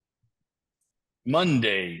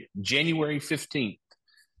Monday, January 15th,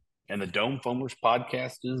 and the Dome Foamers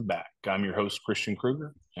podcast is back. I'm your host, Christian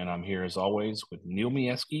Kruger, and I'm here as always with Neil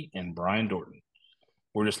Mieski and Brian Dorton.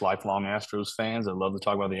 We're just lifelong Astros fans that love to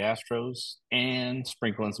talk about the Astros and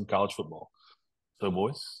sprinkle in some college football. So,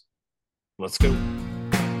 boys, let's go.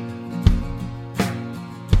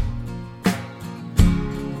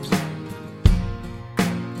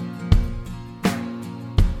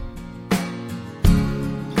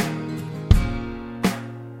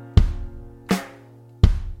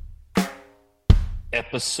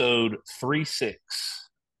 Episode 36.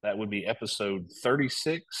 That would be episode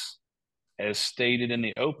 36. As stated in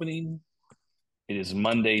the opening, it is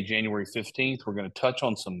Monday, January 15th. We're going to touch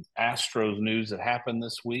on some Astros news that happened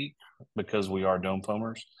this week because we are Dome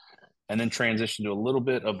Foamers, and then transition to a little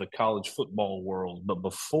bit of the college football world. But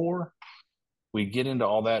before we get into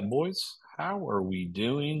all that, boys, how are we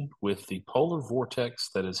doing with the polar vortex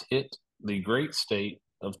that has hit the great state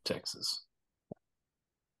of Texas?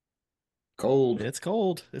 Cold. It's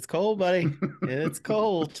cold. It's cold, buddy. It's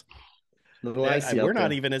cold. Little icy We're out not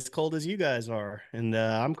there. even as cold as you guys are, and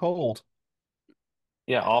I'm cold.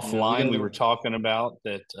 Yeah, Yeah, we offline, got we a were talking about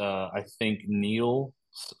that. I think Neil's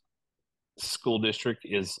school district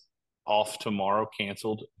is off tomorrow,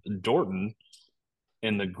 canceled. Dorton,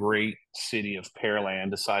 in the great city of Pearland,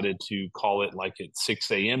 decided to call it like at 6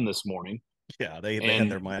 a.m. this morning. Yeah, they had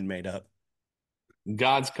And their mind made up.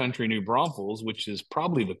 God's country, New Braunfels, which is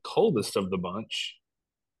probably the coldest of the bunch,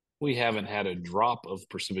 we haven't had a drop of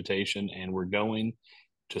precipitation, and we're going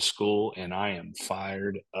to school, and I am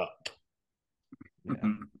fired up. Yeah.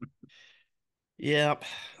 Yep.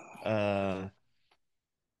 Uh,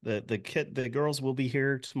 the girls will be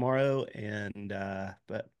here tomorrow, and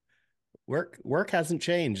but work hasn't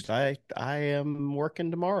changed. I am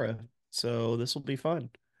working tomorrow, so this will be fun.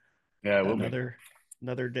 Yeah, it will be.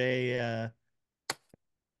 Another day,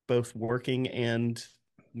 both working and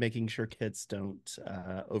making sure kids don't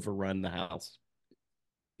overrun the house.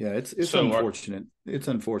 Yeah, it's So, unfortunate. It's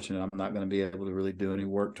unfortunate. I'm not going to be able to really do any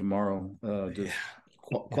work tomorrow. Yeah, Just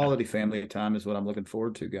yeah, quality family time is what I'm looking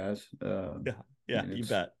forward to, guys. yeah, yeah. And You it's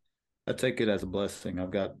bet. I take it as a blessing. I've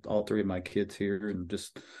got all three of my kids here, and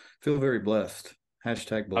just feel very blessed.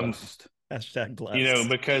 Hashtag I'm, blessed Hashtag blessed.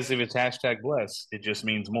 because if it's hashtag bless, it just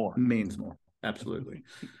means more. means more. Absolutely,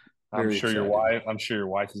 very excited. I'm sure your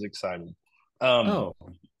wife is excited. Um, Oh,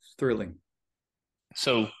 it's thrilling.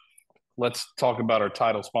 so let's talk about our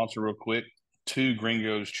title sponsor real quick. Two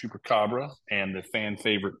Gringos Chupacabra and the fan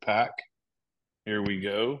favorite pack. Here we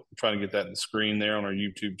go. I'm trying to get that in the screen there on our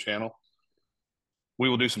YouTube channel. We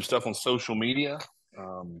will do some stuff on social media.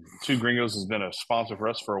 Two Gringos has been a sponsor for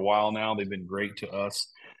us for a while now. They've been great to us.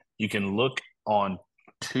 You can look on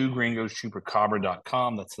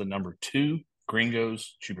twogringoschupacabra.com. That's the number two,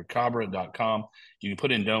 gringoschupacabra.com. You can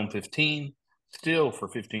put in Dome 15, still for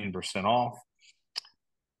 15% off.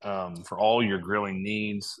 For all your grilling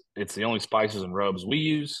needs. It's the only spices and rubs we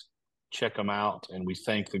use. Check them out, and we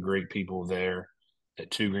thank the great people there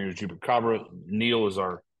at Two Green Chupacabra. Neil is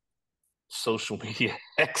our social media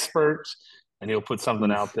expert, and he'll put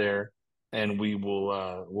something out Oof. there, and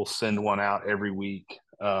we'll send one out every week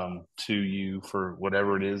to you for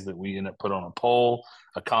whatever it is that we end up put on a poll,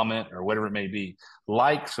 a comment, or whatever it may be.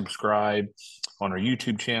 Like, subscribe on our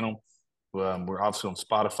YouTube channel. We're obviously on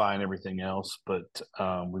Spotify and everything else, but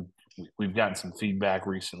we've gotten some feedback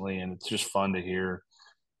recently, and it's just fun to hear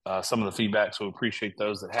some of the feedback. So we appreciate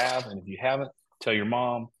those that have, and if you haven't, tell your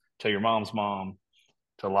mom, tell your mom's mom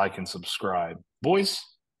to like and subscribe. Boys,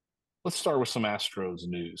 let's start with some Astros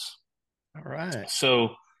news. All right.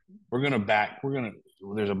 So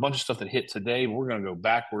there's a bunch of stuff that hit today, but we're gonna go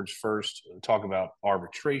backwards first, talk about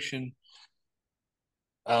arbitration.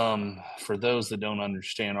 For those that don't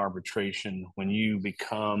understand arbitration, when you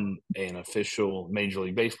become an official Major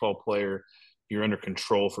League Baseball player, you're under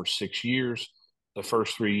control for 6 years. The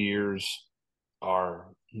first 3 years are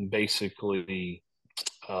basically,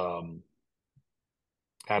 um,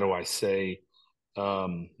 how do I say,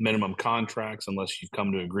 minimum contracts unless you've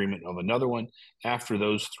come to agreement of another one. After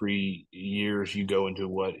those 3 years, you go into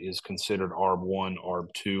what is considered ARB1,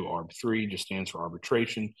 ARB2, ARB3, just stands for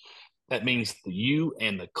arbitration. That means that you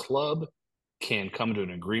and the club can come to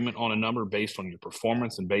an agreement on a number based on your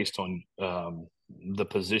performance and based on the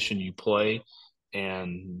position you play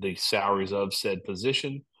and the salaries of said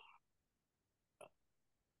position.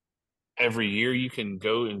 Every year you can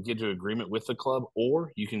go and get to agreement with the club,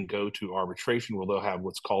 or you can go to arbitration where they'll have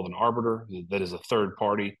what's called an arbiter that is a third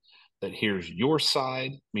party that hears your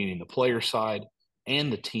side, meaning the player side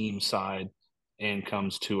and the team side, and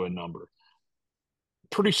comes to a number.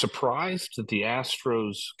 pretty surprised that the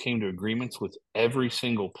Astros came to agreements with every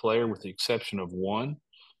single player with the exception of one.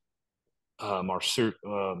 Marcir,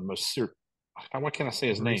 why can't I say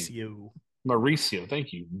his name? Mauricio,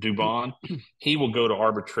 thank you. Dubon. He will go to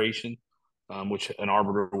arbitration, which an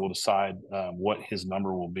arbiter will decide what his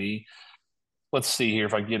number will be. Let's see here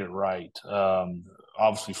if I get it right.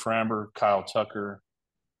 Obviously, Framber, Kyle Tucker,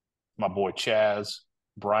 my boy Chaz,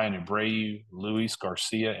 Brian Abreu, Luis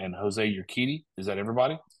Garcia, and Jose Urquidy. Is that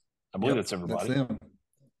everybody? I believe that's everybody. That's them.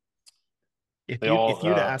 If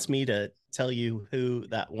you'd asked me to tell you who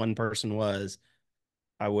that one person was,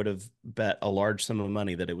 I would have bet a large sum of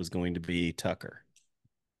money that it was going to be Tucker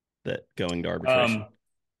that going to arbitration.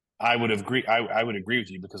 I would agree. I would agree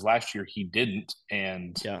with you because last year he didn't,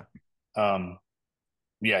 and he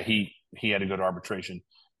had to go to arbitration.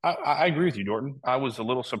 I agree with you, Dorton. I was a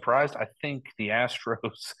little surprised. I think the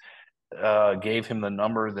Astros gave him the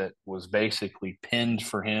number that was basically pinned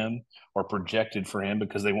for him or projected for him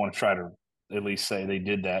because they want to try to at least say they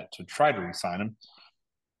did that to try to re-sign him.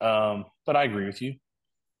 But I agree with you.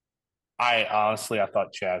 I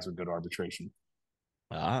thought Chaz would go to arbitration.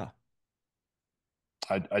 I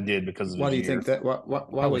did because of why do you year. think that?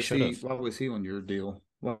 Why was he? Why was he on your deal?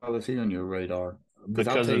 Why was he on your radar? Because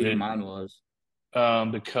I'll tell you, mine was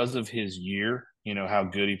because of his year. You know how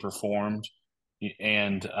good he performed,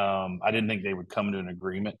 and I didn't think they would come to an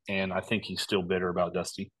agreement. And I think he's still bitter about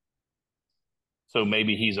Dusty. So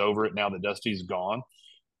maybe he's over it now that Dusty's gone,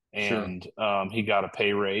 and he got a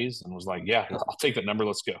pay raise and was like, "Yeah, I'll take that number.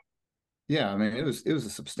 Let's go." Yeah, I mean it was a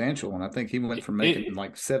substantial one. I think he went from making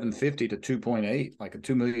like 750 to 2.8, like a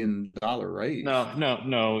 $2 million raise.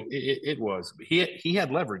 No, it was. He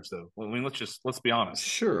had leverage though. I mean, let's be honest.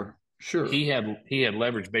 Sure. He had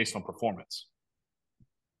leverage based on performance.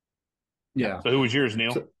 Yeah. So who was yours,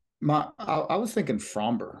 Neil? So I was thinking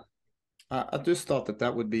Framber. I just thought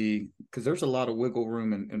that would be because there's a lot of wiggle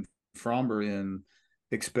room in Framber in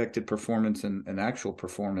expected performance and actual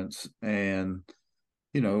performance, and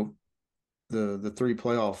you know the three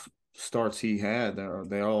playoff starts he had,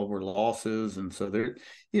 they all were losses, and so they're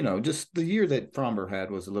just the year that Framber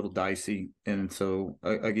had was a little dicey, and so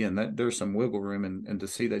again that there's some wiggle room, and to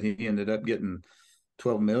see that he ended up getting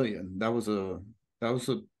 12 million, that was a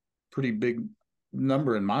pretty big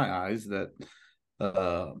number in my eyes. That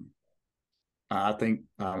I think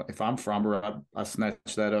if I'm Framber, I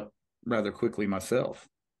snatch that up rather quickly myself.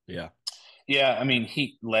 Yeah. I mean,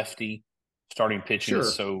 lefty starting pitching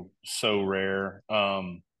is so rare. I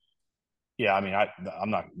mean, I'm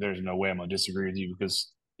not. There's no way I'm gonna disagree with you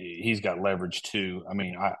because he's got leverage too. I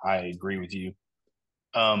mean, I agree with you.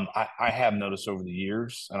 I have noticed over the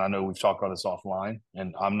years, and I know we've talked about this offline,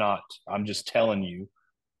 and I'm just telling you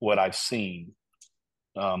what I've seen.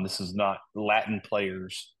 This is not Latin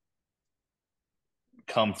players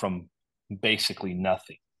come from basically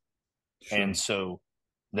nothing. And so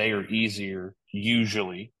they are easier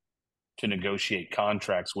usually to negotiate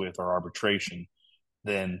contracts with or arbitration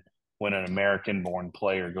than when an American-born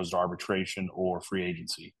player goes to arbitration or free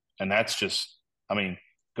agency. And that's just, I mean,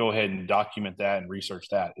 go ahead and document that and research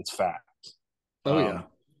that. It's fact. Oh, yeah.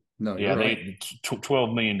 No, you're right.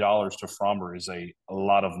 $12 million to Fromber is a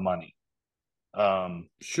lot of money.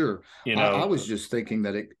 Sure. I was just thinking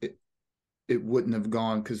that it wouldn't have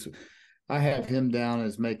gone because I have him down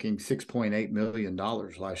as making $6.8 million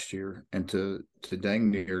last year, and to dang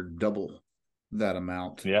near double that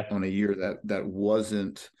amount on a year that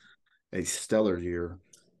wasn't a stellar year.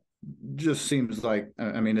 Just seems like,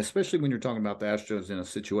 I mean, especially when you're talking about the Astros in a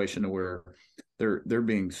situation where they're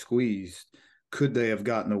being squeezed, could they have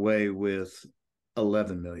gotten away with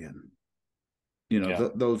 11 million?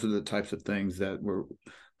 Those are the types of things that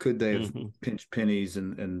could they have pinched pennies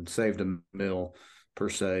and saved a mill per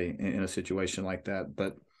se in a situation like that.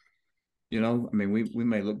 But I mean, we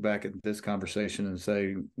may look back at this conversation and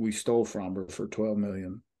say we stole Fromber for 12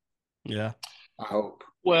 million. Yeah, I hope.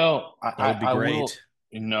 Well, that would be great.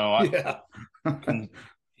 I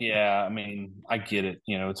mean, I get it.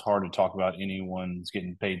 It's hard to talk about anyone's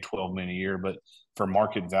getting paid 12 million a year, but for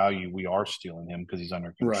market value, we are stealing him because he's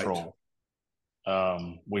under control.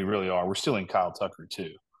 Right. We really are. We're stealing Kyle Tucker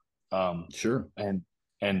too. Sure. And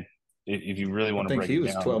if you really want to break it down,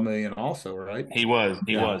 he was 12 million also, right? He was.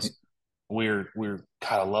 We're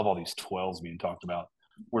God, I love all these 12s being talked about.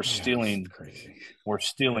 We're stealing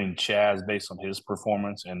Chaz based on his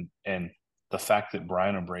performance and the fact that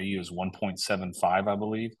Brian Abreu is 1.75, I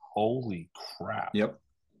believe. Holy crap. Yep.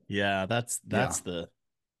 Yeah, that's the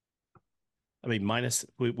I mean, minus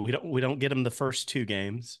we don't get him the first two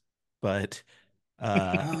games, but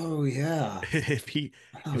if he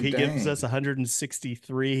gives us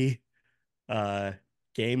 163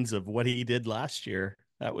 games of what he did last year,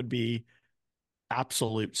 that would be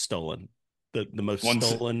absolute stolen. The most One,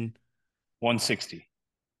 stolen 160.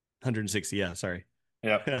 160. Yeah, sorry.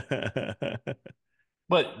 Yep.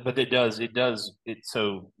 But it.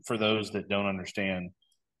 So for those that don't understand,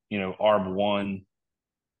 ARB one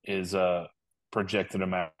is a projected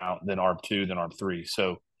amount, then ARB two, then ARB three.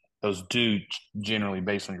 So those do generally,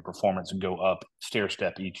 based on your performance, go up stair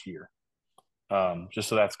step each year. Just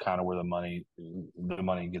so that's kind of where the money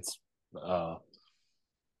gets,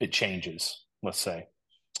 it changes, let's say.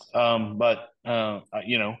 But I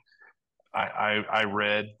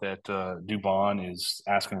read that Dubon is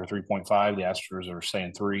asking for 3.5. The Astros are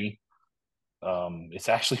saying 3. It's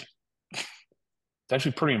actually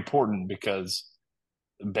pretty important because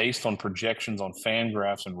based on projections on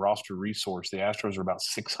Fangraphs and Roster Resource, the Astros are about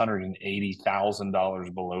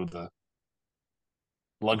 $680,000 below the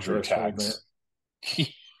luxury tax.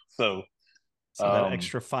 so that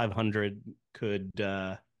extra 500 could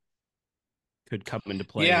come into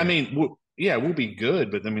play. Yeah, here. I mean, we'll be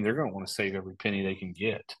good, but I mean, they're going to want to save every penny they can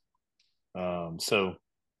get.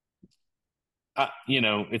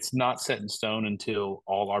 It's not set in stone until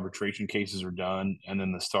all arbitration cases are done and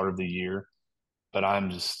then the start of the year. But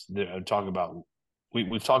I'm talking about,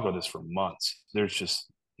 we've talked about this for months. There's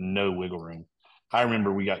just no wiggle room. I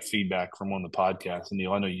remember we got feedback from one of the podcasts, and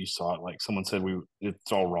Neil, I know you saw it. Like someone said,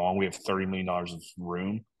 it's all wrong. We have $30 million of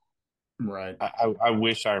room. Right. I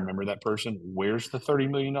wish I remember that person. Where's the $30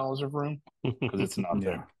 million of room? Because it's not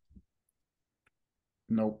there.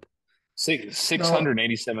 Nope.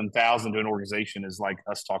 687,000 to an organization is like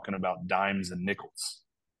us talking about dimes and nickels.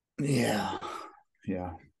 Yeah,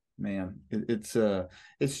 man, it's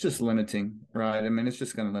just limiting, right? I mean, it's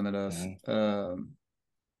just going to limit us,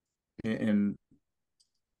 and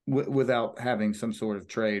without having some sort of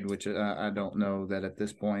trade, which I don't know that at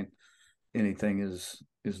this point anything is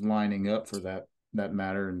lining up for that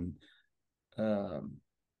matter. And I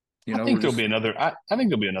think there'll be another. I think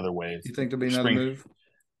there'll be another wave. You think there'll be another move?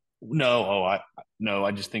 No,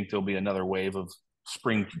 I just think there'll be another wave of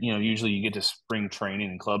spring. Usually you get to spring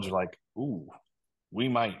training and clubs are like, ooh, we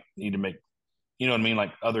might need to make. You know what I mean?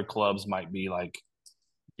 Like other clubs might be like,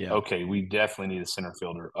 yeah, okay, we definitely need a center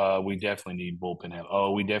fielder. We definitely need bullpen help.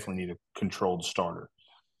 Oh, we definitely need a controlled starter.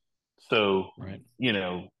 So, right.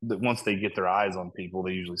 Once they get their eyes on people,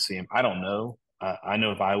 they usually see them. I don't know. I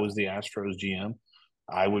know if I was the Astros GM,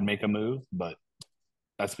 I would make a move, but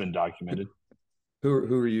that's been documented. Who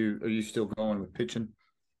are you? Are you still going with pitching?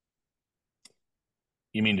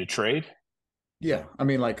 You mean to trade? Yeah, I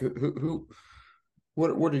mean, like who?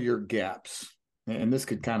 What are your gaps? And this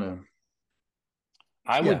could kind of.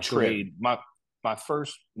 I would trade my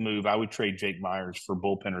first move. I would trade Jake Myers for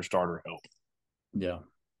bullpen or starter help. Yeah.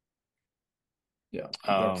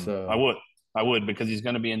 I would because he's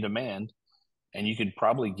going to be in demand, and you could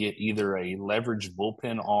probably get either a leveraged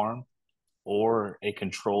bullpen arm or a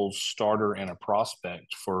controlled starter and a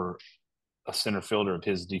prospect for a center fielder of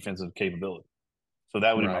his defensive capability. So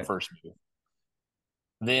that would be my first move.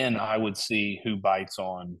 Then I would see who bites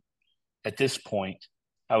on. At this point,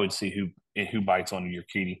 I would see who bites on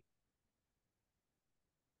Urquidy.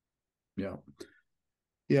 Yeah.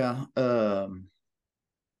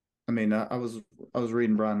 I mean, I was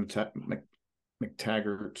reading Brian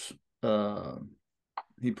McTaggart's.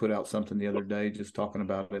 He put out something the other day just talking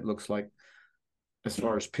about it. Looks like as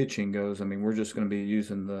far as pitching goes, I mean, we're just going to be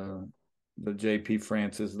using the J.P.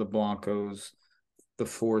 Francis, the Blancos, the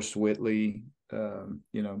Forrest Whitley.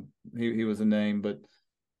 He was a name, but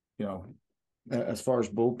as far as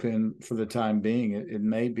bullpen for the time being, it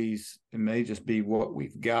may just be what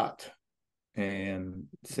we've got, and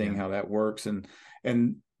seeing how that works, and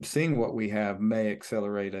seeing what we have may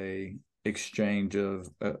accelerate a exchange of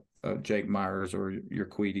Jake Myers or your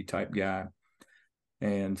Urquidy type guy,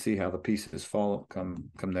 and see how the pieces fall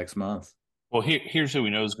come next month. Well, here's who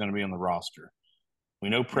we know is going to be on the roster. We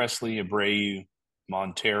know Presley, Abreu,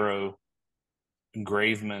 Montero,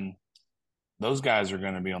 Graveman. Those guys are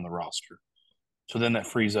going to be on the roster. So then that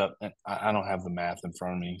frees up, and I don't have the math in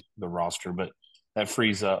front of me, the roster, but that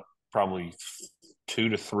frees up probably 2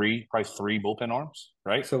 to 3, probably 3 bullpen arms,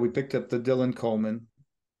 right? So we picked up the Dylan Coleman.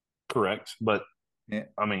 Correct. But,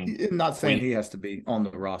 I mean. I'm not saying he has to be on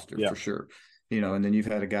the roster for sure. And then you've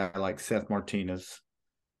had a guy like Seth Martinez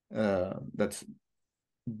that's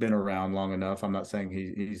been around long enough. I'm not saying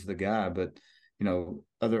he's the guy, but,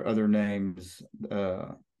 other names,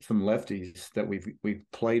 some lefties that we've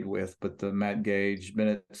played with, but the Matt Gage,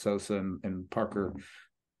 Bennett Sosa, and Parker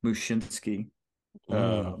Mushinski.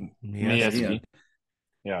 Miezki.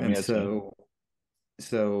 Yeah, and Miezki.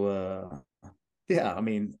 So yeah, I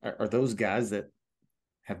mean, are those guys that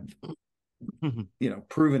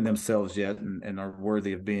proven themselves yet and are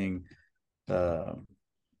worthy of being deemed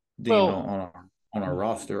on our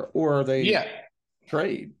roster, or are they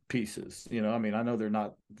trade pieces? I mean, I know they're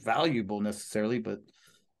not valuable necessarily, but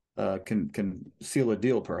can seal a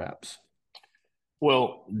deal perhaps.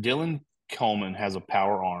 Well, Dylan Coleman has a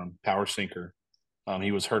power sinker.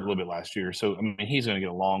 He was hurt a little bit last year, so I mean he's going to get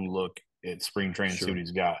a long look at spring training, see what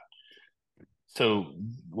he's got. So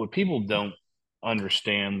what people don't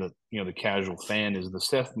understand, that the casual fan, is the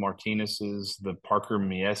Seth Martinez's, the Parker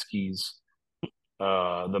Mieskis,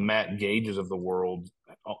 the Matt Gages of the world.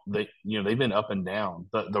 They've been up and down.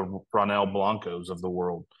 The Ronel Blancos of the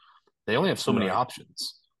world. They only have so many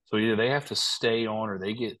options. So either they have to stay on, or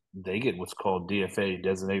they get what's called DFA,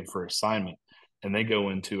 designated for assignment, and they go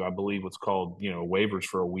into, I believe, what's called waivers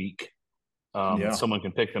for a week. Someone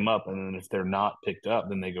can pick them up, and then if they're not picked up,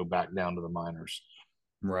 then they go back down to the minors.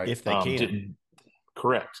 Right. If they can.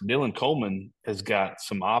 Correct. Dylan Coleman has got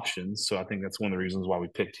some options, so I think that's one of the reasons why we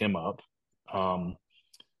picked him up.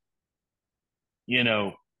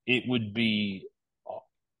 It would be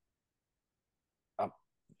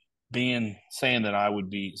saying that I would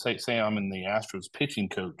be say I'm in the Astros pitching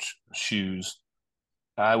coach shoes.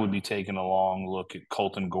 I would be taking a long look at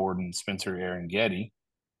Colton Gordon, Spencer Arringhetti.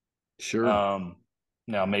 Sure.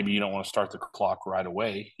 Now maybe you don't want to start the clock right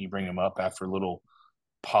away. You bring them up after a little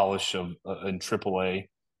polish of in AAA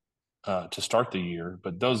to start the year,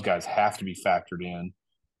 but those guys have to be factored in,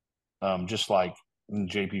 just like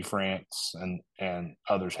JP France and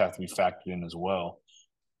others have to be factored in as well.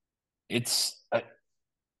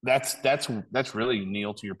 That's really,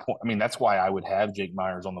 Neil, to your point. I mean, that's why I would have Jake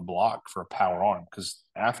Myers on the block for a power arm, because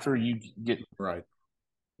after you get through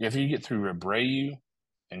Abreu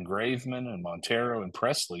and Graveman and Montero and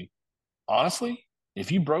Presley, honestly, if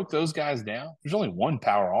you broke those guys down, there's only one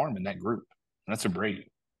power arm in that group, and that's Abreu.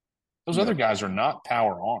 Those other guys are not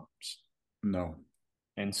power arms. No.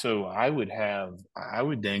 And so I would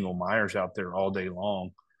dangle Myers out there all day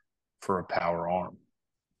long for a power arm.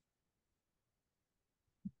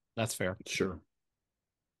 That's fair. Sure.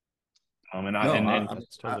 I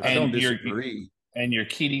don't disagree. Your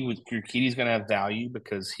Kitty's going to have value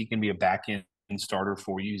because he can be a back end starter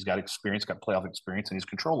for you. He's got experience, got playoff experience, and he's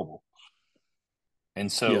controllable.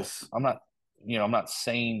 And so I'm not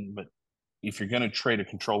saying, but if you're going to trade a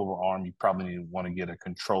controllable arm, you probably need to want to get a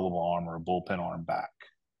controllable arm or a bullpen arm back.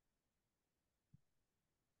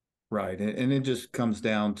 Right. And it just comes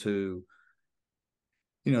down to,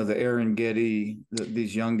 the Arringhetti,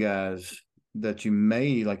 these young guys that you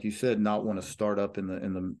may, like you said, not want to start up in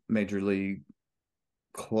the major league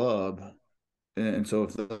club. And so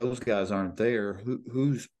if those guys aren't there,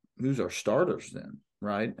 who's our starters then?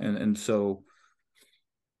 Right. And so,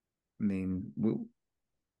 I mean,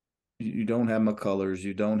 you don't have McCullers,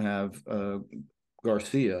 you don't have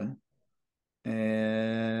Garcia.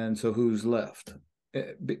 And so who's left?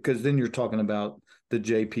 Because then you're talking about the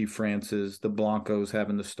JP Francis, the Blancos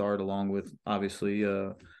having to start along with obviously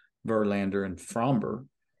Verlander and Fromber.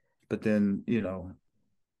 But then,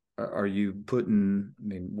 are you putting, I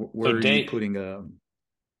mean, where are you putting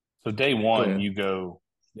So day one,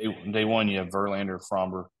 day one, you have Verlander,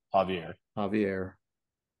 Fromber, Javier.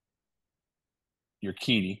 Your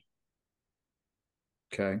Kitty.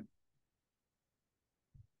 Okay.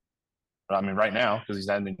 I mean, right now, because he's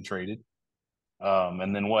not been traded.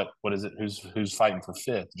 And then what is it? Who's fighting for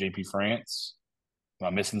fifth? JP France? Am I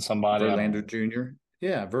missing somebody? Verlander Jr.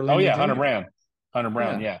 Yeah, Verlander. Oh yeah, Jr. Hunter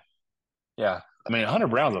Brown. Yeah. I mean, Hunter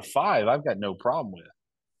Brown's a 5. I've got no problem with.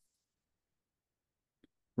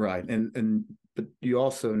 Right, but you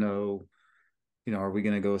also know, are we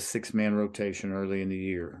going to go a 6-man rotation early in the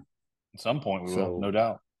year? At some point, we will, no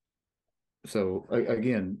doubt. So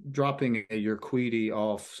again, dropping your Urquidy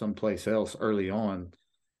off someplace else early on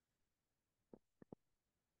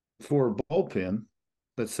for a bullpen,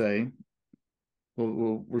 let's say,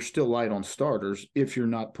 well, we're still light on starters if you're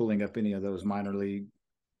not pulling up any of those minor league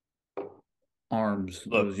arms,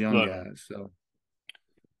 those young guys. So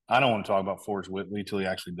I don't want to talk about Forrest Whitley till he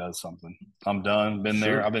actually does something. I'm done. Been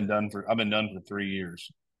there. I've been done for 3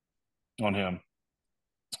 years on him.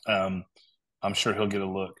 I'm sure he'll get a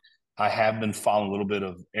look. I have been following a little bit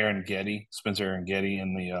of Spencer Arringhetti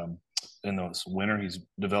in the winter. He's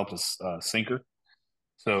developed a sinker.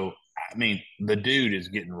 So, I mean, the dude is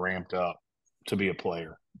getting ramped up to be a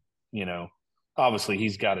player. Obviously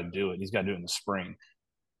he's got to do it. He's got to do it in the spring.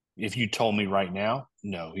 If you told me right now,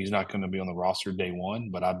 no, he's not going to be on the roster day one,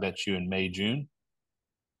 but I bet you in May, June.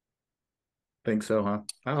 Think so, huh?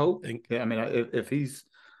 I hope. Yeah, I mean, if he's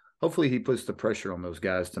 – hopefully he puts the pressure on those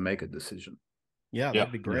guys to make a decision. Yeah,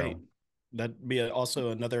 that'd be great. That'd be also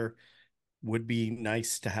another would be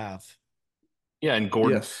nice to have. Yeah, and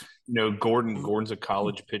Gordon, Yes. Gordon's a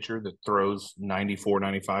college pitcher that throws 94,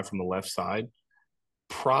 95 from the left side.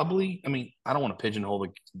 Probably, I mean, I don't want to pigeonhole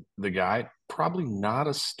the guy. Probably not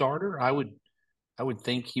a starter. I would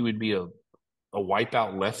think he would be a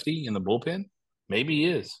wipeout lefty in the bullpen. Maybe he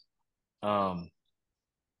is. Um,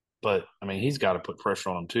 but I mean, he's got to put pressure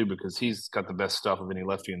on him too because he's got the best stuff of any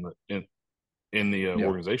lefty in the Yeah.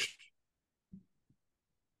 organization.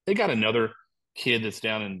 They got another kid that's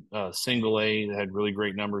down in single A that had really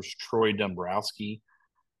great numbers, Troy Dombrowski.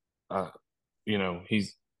 Uh,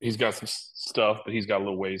 he's got some stuff, but he's got a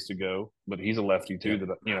little ways to go. But he's a lefty too Yeah.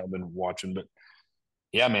 that I've been watching. But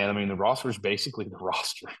yeah, man, I mean the roster is basically the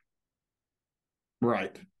roster.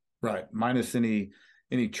 Right. Right. Minus any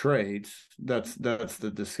trades. That's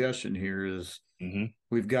the discussion here is Mm-hmm.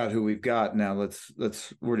 we've got who we've got. Now let's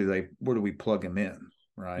where do we plug him in?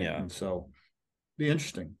 Right. Yeah. And so be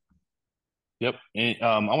interesting. Yep. And,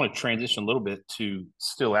 I want to transition a little bit to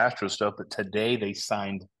still Astro stuff, but today they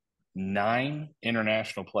signed 9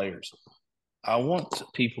 international players. I want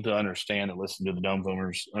people to understand that listen to the Dumb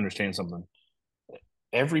Boomers, understand something.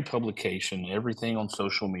 Every publication, everything on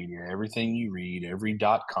social media, everything you read, every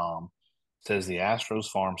 .com says the Astros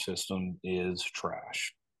farm system is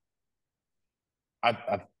trash.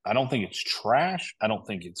 I don't think it's trash. I don't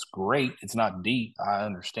think it's great. It's not deep. I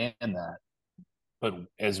understand that. But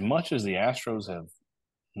as much as the Astros have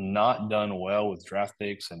not done well with draft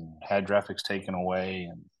picks and had draft picks taken away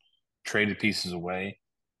and traded pieces away,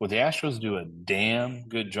 what the Astros do a damn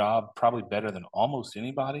good job, probably better than almost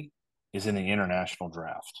anybody, is in the international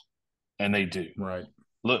draft. And they do. Right.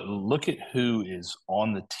 Look at who is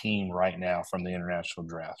on the team right now from the international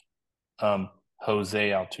draft. Jose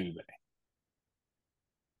Altuve.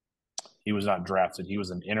 He was not drafted. He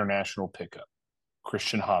was an international pickup.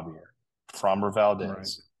 Christian Javier, Framber Valdez, Right.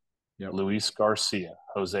 Yep. Luis Garcia,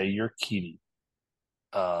 Jose Urquidy,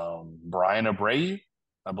 Brian Abreu,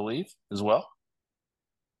 I believe, as well.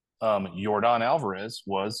 Yordan Alvarez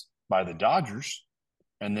was by the Dodgers,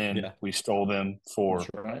 and then we stole them for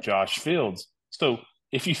Josh Fields. So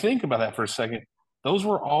if you think about that for a second, those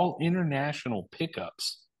were all international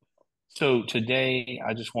pickups. So today,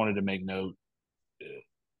 I just wanted to make note,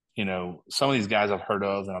 some of these guys I've heard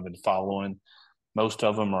of and I've been following. Most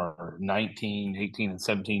of them are 19, 18, and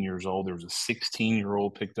 17 years old. There was a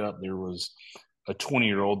 16-year-old picked up. There was a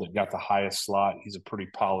 20-year-old that got the highest slot. He's a pretty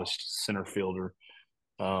polished center fielder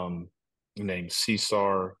named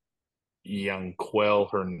Cesar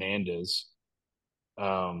Yanquel Hernandez.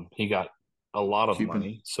 He got a lot of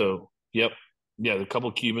money. So, yep. Yeah, the couple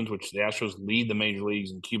of Cubans, which the Astros lead the major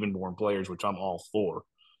leagues in Cuban-born players, which I'm all for.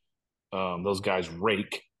 Those guys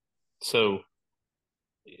rake. So,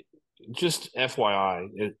 just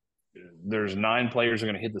FYI, there's 9 players are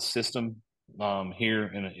going to hit the system here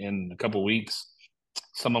in a couple of weeks.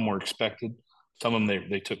 Some of them were expected. Some of them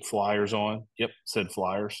they took flyers on. Yep, said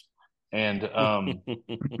flyers. And the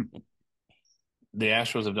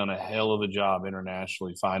Astros have done a hell of a job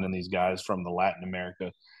internationally finding these guys from the Latin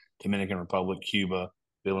America, Dominican Republic, Cuba,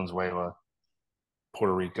 Venezuela,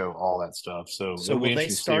 Puerto Rico, all that stuff. So will they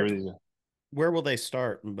start? Where will they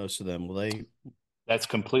start? Most of them will they? That's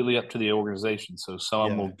completely up to the organization. So some of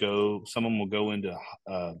them will go. Some of them will go into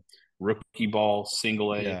rookie ball,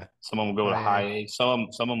 single A. Yeah. Some of them will go to high A. Some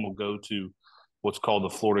of them will go to what's called the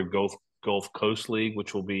Florida Gulf Coast League,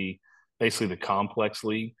 which will be basically the complex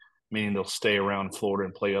league, meaning they'll stay around Florida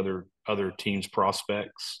and play other teams'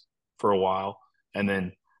 prospects for a while, and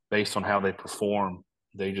then based on how they perform,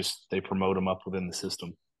 they promote them up within the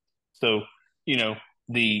system. So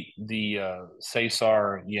the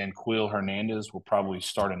Cesar Yanquil Hernandez will probably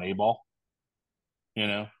start an A ball.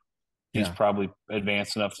 He's probably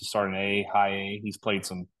advanced enough to start an A, high A. He's played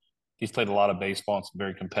a lot of baseball and some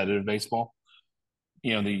very competitive baseball.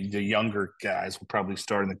 The younger guys will probably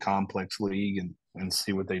start in the complex league and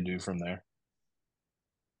see what they do from there.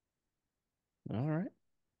 All right.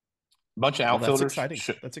 Bunch of outfielders. That's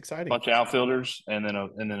exciting. That's exciting. Bunch of outfielders, and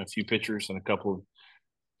then a few pitchers and a couple of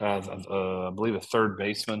I believe a third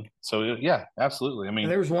baseman. So yeah, absolutely. I mean,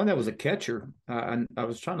 and there was one that was a catcher. I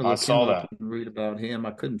was trying to look him up and read about him.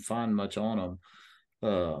 I couldn't find much on him.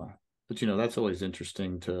 But that's always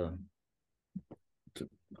interesting to.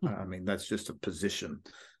 I mean, that's just a position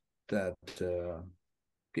that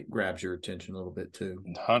grabs your attention a little bit too.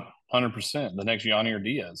 100%. The next Yanier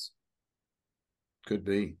Diaz could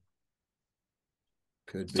be.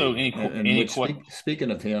 So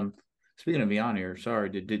speaking of him. Speaking of Yanier, sorry,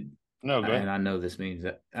 no, go ahead. And I know this means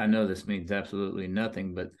absolutely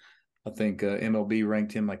nothing, but I think MLB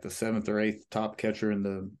ranked him like the 7th or 8th top catcher in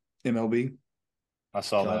the MLB. I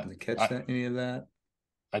saw Y'all that. happen to catch that? Any of that?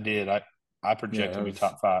 I did. I projected to be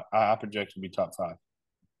top five. I projected to be top five.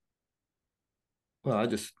 Well,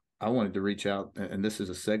 I wanted to reach out, and this is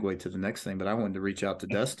a segue to the next thing, but I wanted to reach out to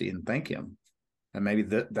Dusty and thank him. And maybe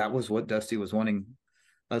that was what Dusty was wanting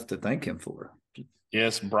us to thank him for.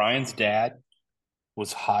 Yes, Brian's dad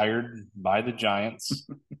was hired by the Giants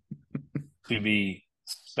to be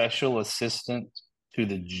special assistant to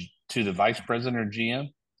the vice president or GM.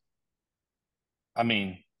 I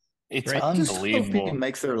mean, it's Great. unbelievable. Just hope he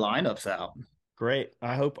makes their lineups out. Great.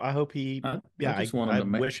 I hope he. I just want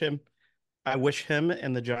him to wish him. I wish him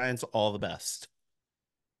and the Giants all the best.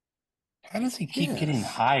 How does he keep getting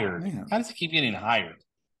hired? Man. How does he keep getting hired?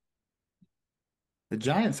 The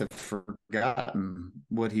Giants have forgotten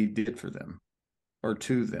what he did for them or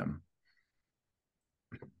to them.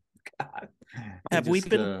 God. Have we?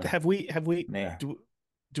 Yeah.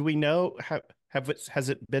 Do we know has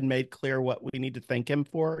it been made clear what we need to thank him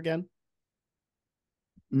for again?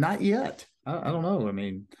 Not yet. I don't know. I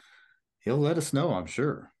mean, he'll let us know, I'm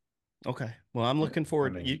sure. Okay. Well, I'm looking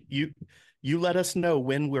forward. I mean, you let us know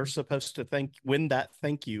when we're supposed to when that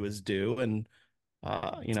thank you is due, and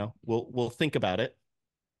we'll think about it.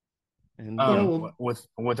 And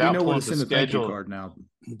without pulling the schedule card now,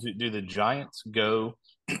 do the Giants go?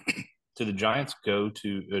 Do the Giants go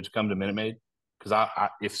to come to Minute Maid? Because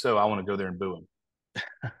if so, I want to go there and boo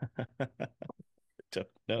him.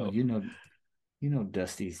 No, well, you know,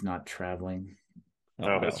 Dusty's not traveling.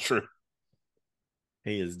 Oh, that's true.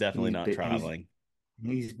 He is definitely not traveling.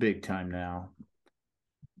 He's big time now.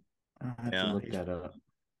 I have to look that up.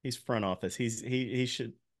 He's front office. He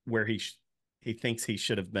should where he thinks he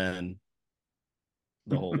should have been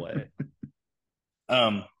the whole way.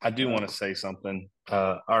 I do want to say something.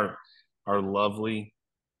 Our lovely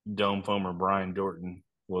dome foamer Brian Dorton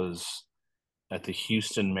was at the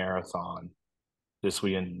Houston Marathon this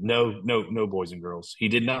weekend. No, boys and girls. He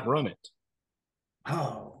did not run it.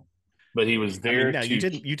 Oh. But he was there. I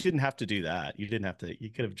mean, you didn't have to do that. You didn't have to. You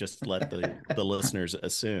could have just let the listeners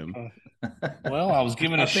assume. Well, I was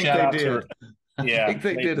giving a shout out to. Yeah, I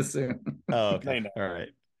think they did assume. Oh, okay. All right.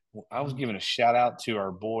 I was giving a shout out to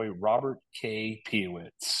our boy Robert K.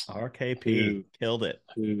 Piewitz. RKP killed it.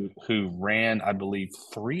 Who ran, I believe,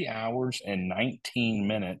 3 hours and 19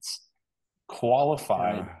 minutes,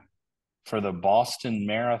 qualified for the Boston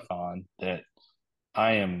Marathon. That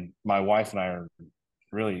my wife and I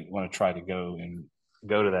really want to try to go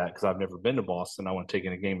to that because I've never been to Boston. I want to take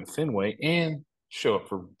in a game at Fenway and show up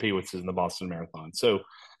for Piewitz's in the Boston Marathon. So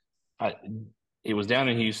it was down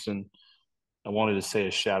in Houston. I wanted to say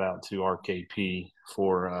a shout out to RKP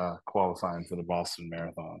for qualifying for the Boston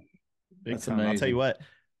Marathon. Big time. I'll tell you what,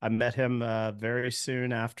 I met him very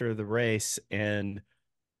soon after the race, and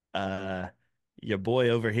your boy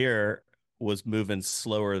over here was moving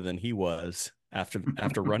slower than he was after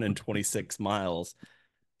running 26 miles.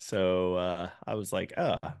 So I was like,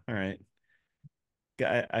 oh, all right.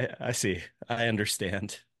 I see. I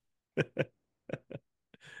understand.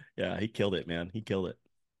 Yeah, he killed it, man. He killed it.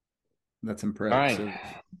 That's impressive. All right.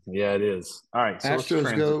 Yeah, it is. All right. So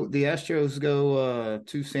the Astros go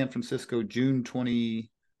to San Francisco in June 10th,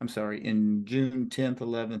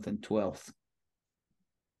 11th, and 12th.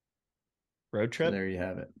 Road trip? So there you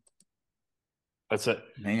have it. That's it.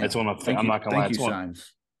 Man, that's one of my I'm not gonna lie.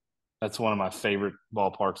 That's one of my favorite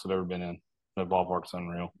ballparks I've ever been in. The ballpark's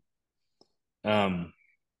unreal. All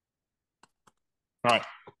right.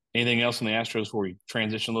 Anything else on the Astros before we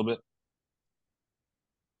transition a little bit?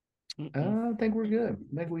 I think we're good.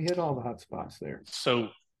 I think we hit all the hot spots there. So,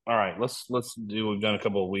 all right, let's do. We've done a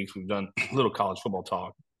couple of weeks. We've done a little college football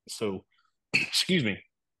talk. So, excuse me.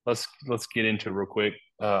 Let's get into it real quick.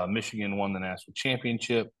 Michigan won the national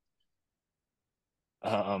championship.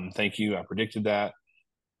 Thank you. I predicted that.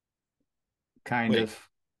 Kind of.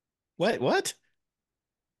 What?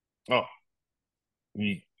 Oh,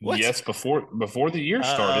 yes. Before the year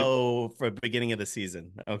started. Oh, for the beginning of the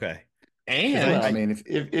season. Okay. And I mean,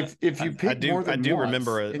 if you pick more than I do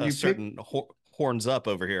remember a certain horns up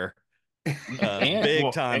over here,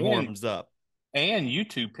 big time horns up. And you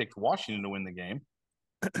two picked Washington to win the game.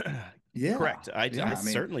 Yeah, correct. I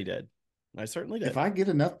certainly did. I certainly did. If I get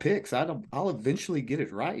enough picks, I'll eventually get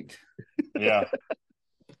it right. Yeah.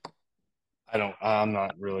 I'm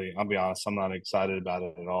not really, I'll be honest, I'm not excited about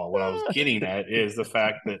it at all. What I was getting at is the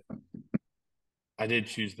fact that I did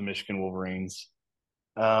choose the Michigan Wolverines.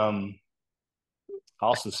 I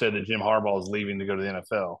also said that Jim Harbaugh is leaving to go to the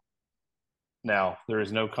NFL. Now, there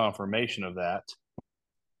is no confirmation of that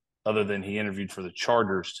other than he interviewed for the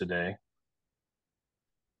Chargers today.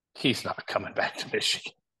 He's not coming back to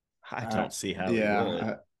Michigan. I don't see how he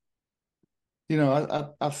would.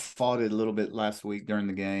 I fought it a little bit last week during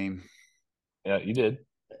the game. Yeah, you did.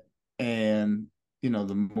 And,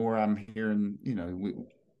 the more I'm hearing, we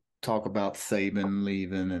talk about Saban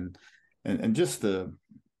leaving and just the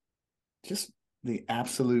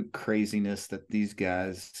absolute craziness that these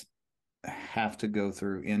guys have to go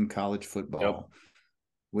through in college football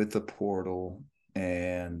with the portal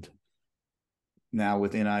and now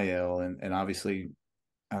with NIL and obviously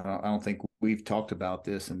I don't think we've talked about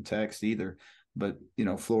this in text either, but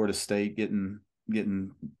Florida State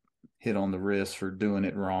getting hit on the wrist for doing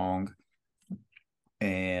it wrong.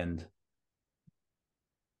 And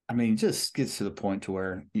I mean, just gets to the point to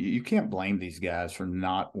where you can't blame these guys for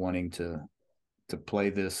not wanting to play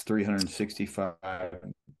this 365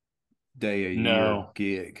 day a year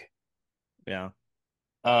gig. Yeah.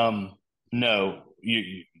 No,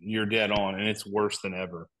 you're dead on, and it's worse than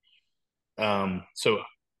ever. So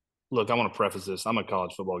look, I want to preface this. I'm a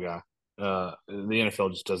college football guy. The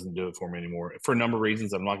NFL just doesn't do it for me anymore for a number of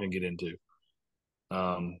reasons I'm not going to get into.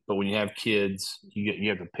 But when you have kids, you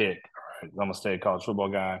have to pick. All right, I'm gonna stay a college football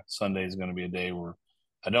guy. Sunday is going to be a day where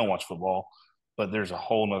I don't watch football, but there's a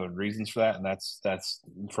whole nother reasons for that, and that's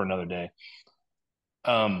for another day.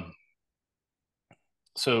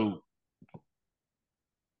 So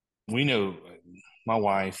we know my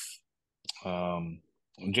wife,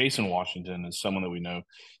 Jason Washington, is someone that we know.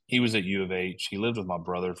 He was at U of H. He lived with my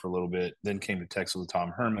brother for a little bit, then came to Texas with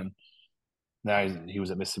Tom Herman. Now he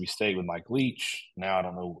was at Mississippi State with Mike Leach. Now I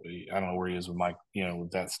don't know where he is with Mike.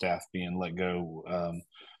 With that staff being let go,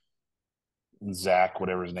 Zach,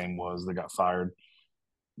 whatever his name was, that got fired.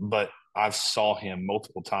 But I've saw him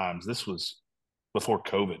multiple times. This was before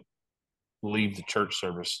COVID. Leave the church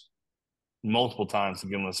service multiple times to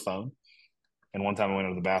give him his phone. And one time I went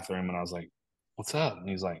to the bathroom and I was like, "What's up?" And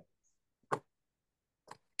he's like,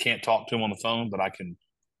 "Can't talk to him on the phone, but I can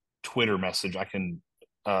Twitter message. I can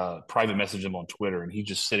private message him on Twitter." And he's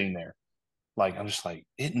just sitting there. Like, I'm just like,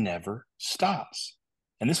 it never stops.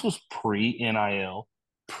 And this was pre-NIL,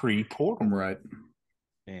 pre-portal. Right.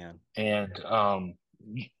 Man. And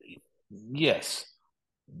yes,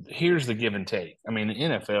 here's the give and take. I mean, the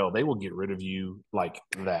NFL, they will get rid of you like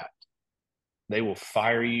that. They will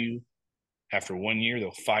fire you after 1 year.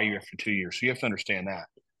 They'll fire you after 2 years. So you have to understand that.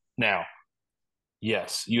 Now,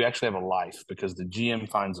 yes, you actually have a life because the GM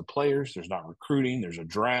finds the players. There's not recruiting. There's a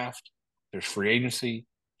draft. There's free agency.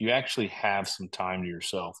 You actually have some time to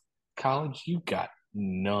yourself. College, you got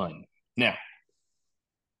none. Now,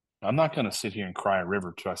 I'm not going to sit here and cry a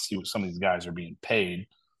river till I see what some of these guys are being paid.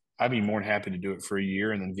 I'd be more than happy to do it for a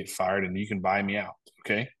year and then get fired, and you can buy me out.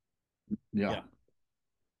 Okay. Yeah.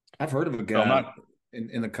 I've heard of a guy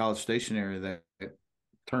in the College Station area that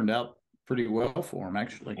turned out pretty well for him,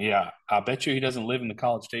 actually. Yeah. I bet you he doesn't live in the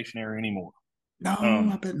College Station area anymore. No,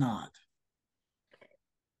 I bet not.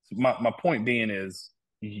 My point being is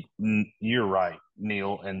you're right,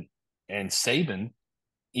 Neil. And Saban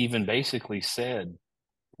even basically said,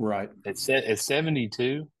 right, at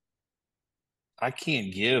 72, I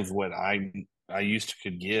can't give what I used to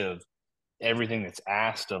could give, everything that's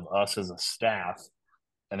asked of us as a staff.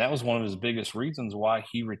 And that was one of his biggest reasons why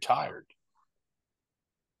he retired.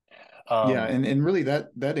 Yeah, and really that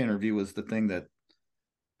interview was the thing that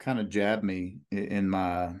kind of jabbed me in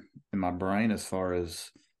my brain as far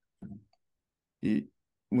as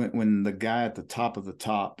when the guy at the top of the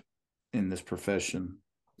top in this profession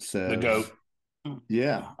says, the GOAT.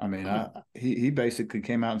 Yeah, I mean, he basically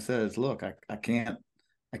came out and says, "Look, I can't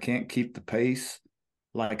keep the pace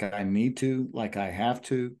like I need to, like I have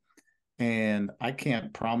to, and I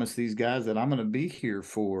can't promise these guys that I'm going to be here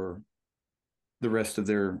for the rest of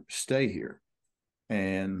their stay here."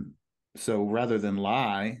 And so, rather than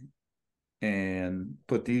lie and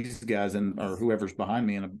put these guys in or whoever's behind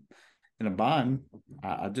me in a bind,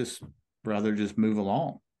 I just rather just move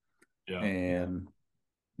along. Yeah, and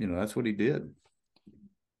that's what he did.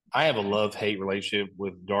 I have a love-hate relationship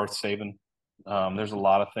with Darth Saban. There's a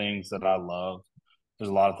lot of things that I love. There's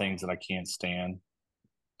a lot of things that I can't stand.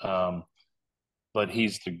 But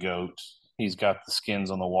he's the GOAT. He's got the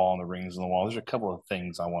skins on the wall and the rings on the wall. There's a couple of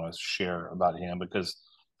things I want to share about him because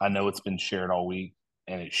I know it's been shared all week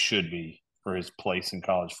and it should be for his place in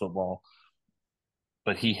college football.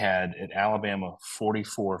 But he had at Alabama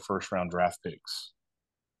 44 first-round draft picks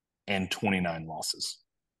and 29 losses.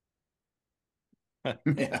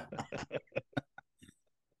 Yeah.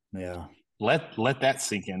 Yeah. Let that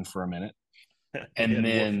sink in for a minute. And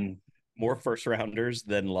then more first rounders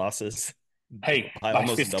than losses. Hey, by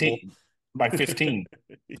almost 15. Double. By 15.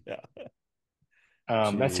 Yeah.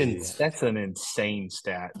 That's an insane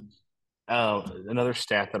stat. Another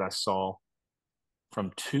stat that I saw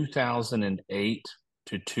from 2008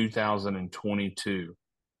 to 2022.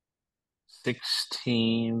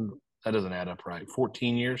 16, that doesn't add up right.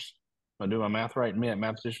 14 years. Am I doing my math right? Me at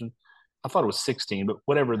mathematician. I thought it was 16, but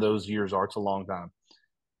whatever those years are, it's a long time.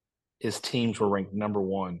 His teams were ranked number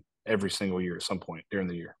one every single year at some point during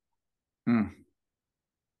the year.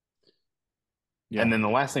 Yeah. And then the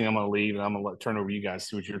last thing I'm going to leave, and I'm going to turn over to you guys,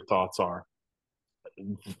 see what your thoughts are.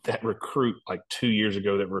 That recruit like 2 years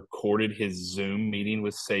ago that recorded his Zoom meeting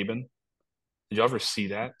with Saban. Did you ever see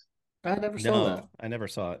that? I never saw that. I never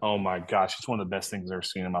saw it. Oh my gosh, it's one of the best things I've ever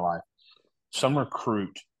seen in my life. Some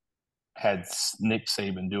recruit had Nick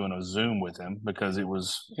Saban doing a Zoom with him because it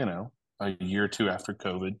was, a year or two after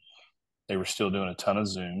COVID. They were still doing a ton of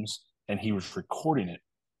Zooms, and he was recording it.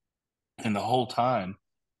 And the whole time,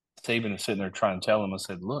 Saban is sitting there trying to tell him, I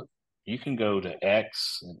said, look, you can go to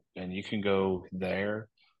X and you can go there.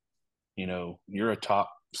 You're a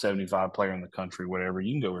top 75 player in the country, whatever.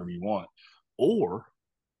 You can go wherever you want. Or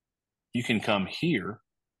you can come here,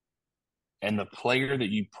 and the player that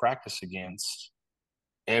you practice against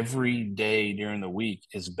every day during the week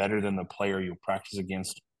is better than the player you'll practice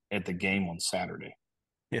against at the game on Saturday.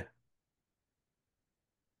 Yeah.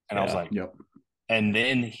 And I was like, yep. And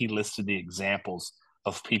then he listed the examples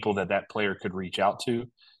of people that player could reach out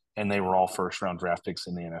to, and they were all first-round draft picks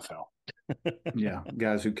in the NFL. Yeah,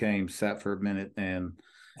 guys who came, sat for a minute, and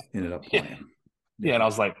ended up playing. Yeah, and I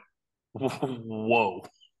was like, whoa.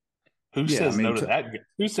 Who says no to that?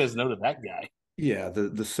 Who says no to that guy? Yeah,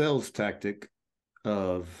 the sales tactic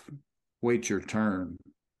of wait your turn.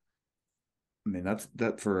 I mean,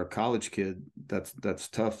 that for a college kid, that's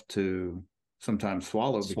tough to sometimes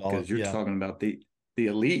swallow because you're talking about the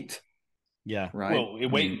elite. Yeah. Right. Well,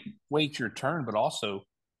 wait your turn, but also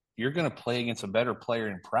you're going to play against a better player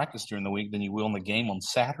in practice during the week than you will in the game on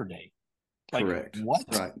Saturday. Like, correct. What?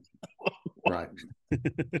 Right. Right.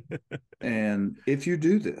 And if you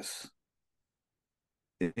do this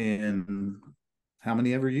in how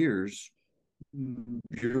many ever years,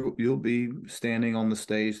 you'll be standing on the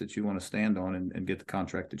stage that you want to stand on and get the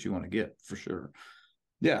contract that you want to get, for sure.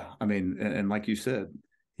 Yeah. I mean, and like you said,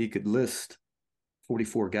 he could list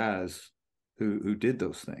 44 guys who did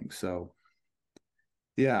those things. So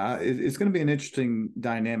yeah, it's going to be an interesting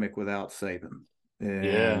dynamic without Saban.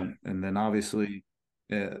 And then obviously,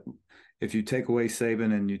 if you take away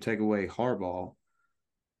Saban and you take away Harbaugh,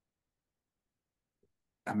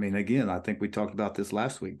 I mean, again, I think we talked about this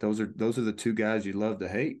last week. Those are the two guys you love to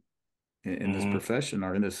hate in this profession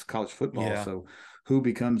or in this college football. Yeah. So who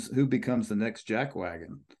becomes the next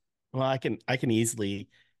jackwagon? Well, I can easily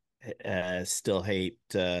still hate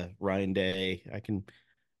Ryan Day.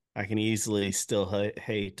 I can easily still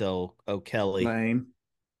hate O'Kelly.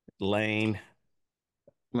 Lane.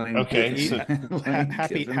 Okay.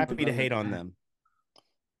 Happy to hate on them.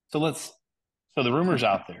 So the rumor's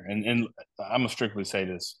out there, and I'm going to strictly say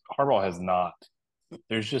this. Harbaugh has not.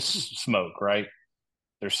 There's just smoke, right?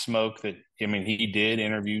 There's smoke that, I mean, he did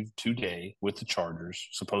interview today with the Chargers.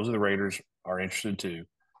 Supposedly the Raiders are interested too.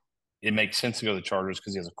 It makes sense to go to the Chargers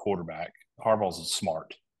because he has a quarterback. Harbaugh's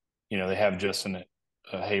smart. They have Justin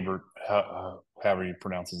Herbert, however you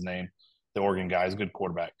pronounce his name, the Oregon guy, is a good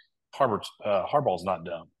quarterback. Harbaugh's not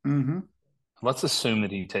dumb. Mm-hmm. Let's assume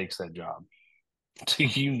that he takes that job. Do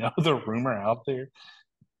you know the rumor out there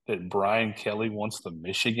that Brian Kelly wants the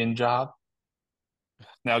Michigan job?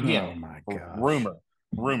 Now, again, oh my gosh.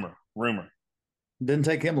 Rumor. Didn't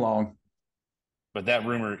take him long. But that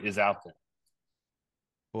rumor is out there.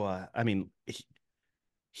 Well, I mean,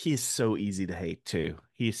 he's so easy to hate, too.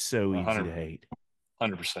 He's so easy to hate.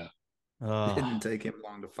 100%. It didn't take him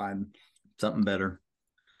long to find something better.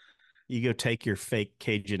 You go take your fake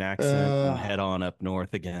Cajun accent and head on up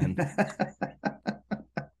north again.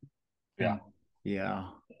 Yeah. Yeah.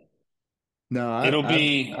 No, it'll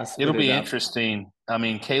be interesting. I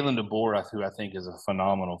mean, Kalen DeBoer, who I think is a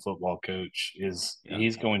phenomenal football coach,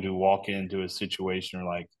 he's going to walk into a situation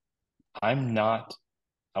like, I'm not,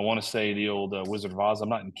 I want to say the old Wizard of Oz, I'm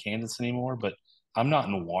not in Kansas anymore, but I'm not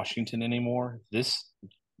in Washington anymore. This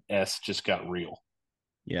S just got real.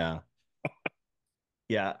 Yeah.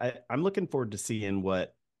 Yeah, I'm looking forward to seeing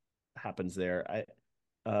what happens there.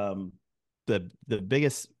 The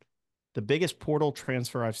biggest portal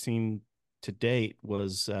transfer I've seen to date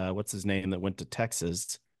was what's his name that went to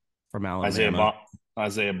Texas from Alabama.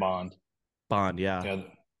 Isaiah Bond. Bond, yeah.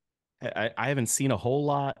 I haven't seen a whole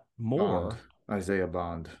lot more. Isaiah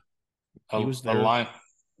Bond. He was there. Wide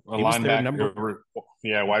receiver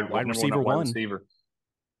one. Receiver.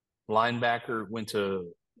 Linebacker went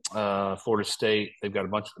to Florida State. They've got a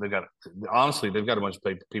bunch of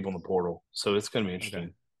people in the portal. So it's going to be interesting.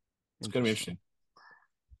 Okay. It's going to be interesting.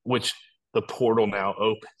 which the portal now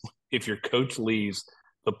open. If your coach leaves,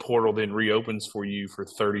 the portal then reopens for you for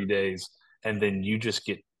 30 days, and then you just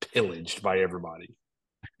get pillaged by everybody.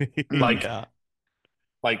 Like, yeah.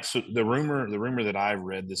 so the rumor that I've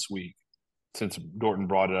read this week, since Dorton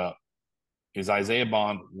brought it up, is Isaiah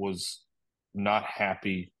Bond was not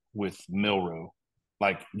happy with Milroe,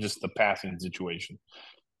 like just the passing situation.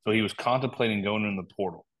 So he was contemplating going in the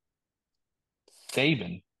portal.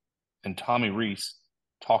 Saban and Tommy Rees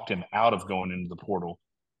talked him out of going into the portal.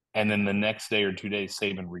 And then the next day or 2 days,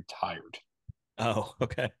 Saban retired. Oh,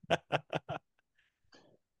 okay.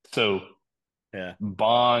 So yeah,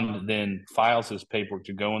 Bond then files his paperwork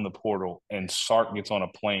to go in the portal, and Sark gets on a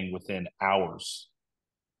plane within hours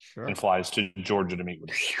and flies to Georgia to meet with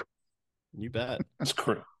him. You bet. It's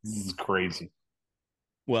crazy.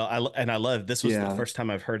 Well, I love this was the first time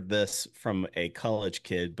I've heard this from a college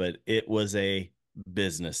kid, but it was a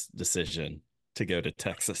business decision to go to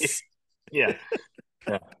Texas. yeah.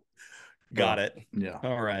 Got it. Yeah.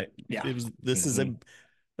 All right. Yeah. This is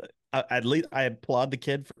at least I applaud the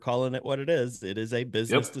kid for calling it what it is. It is a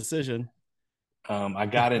business decision. I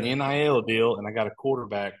got an NIL deal, and I got a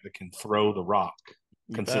quarterback that can throw the rock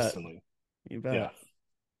consistently. You bet. Yeah.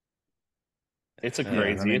 It's a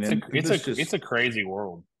crazy. It's a crazy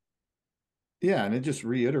world. Yeah, and it just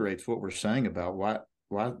reiterates what we're saying about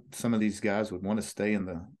why some of these guys would want to stay in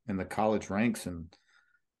the college ranks and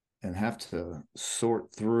have to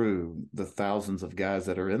sort through the thousands of guys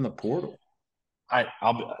that are in the portal. I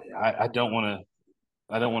don't want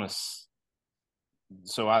to.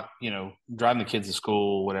 So driving the kids to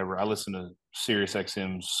school, whatever. I listen to Sirius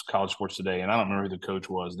XM's College Sports Today, and I don't remember who the coach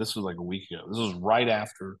was. This was like a week ago. This was right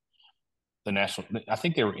after the national. I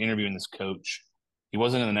think they were interviewing this coach. He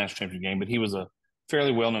wasn't in the national championship game, but he was a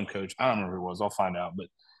fairly well-known coach. I don't remember who it was. I'll find out. But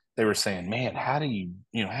they were saying, "Man, how do you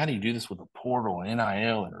do this with the portal and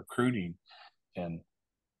NIL and recruiting and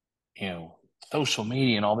social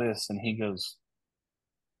media and all this?" And he goes,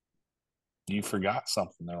 "You forgot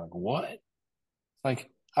something." They're like, "What?" Like,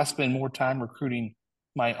 I spend more time recruiting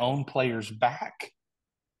my own players back,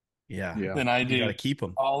 than I do. You got to keep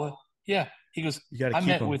them. He goes, you got to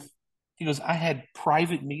keep them. He goes, I had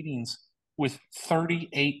private meetings with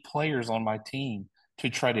 38 players on my team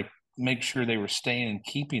to try to make sure they were staying and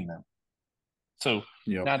keeping them. So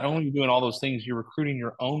not only are you doing all those things, you're recruiting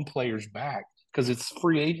your own players back because it's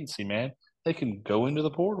free agency, man. They can go into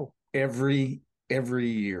the portal every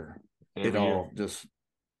year. There's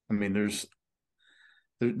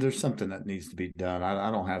something that needs to be done.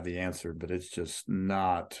 I don't have the answer, but it's just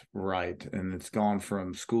not right. And it's gone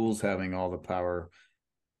from schools having all the power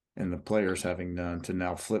and the players having none to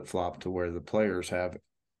now flip-flop to where the players have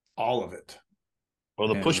all of it. Well,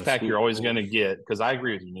 the pushback you're always going to get, because I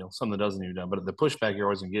agree with you, Neil, something that doesn't need to be done, but the pushback you're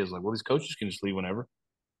always going to get is like, well, these coaches can just leave whenever.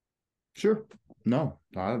 Sure. No,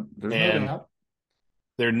 there's no doubt.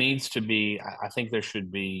 There needs to be, I think there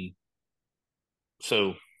should be,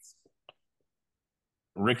 so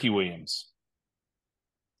Ricky Williams.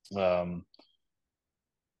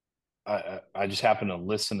 I just happened to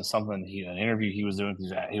listen to something, an interview he was doing.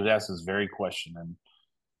 He was asked this very question. And,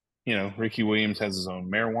 Ricky Williams has his own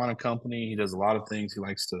marijuana company. He does a lot of things. He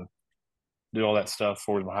likes to do all that stuff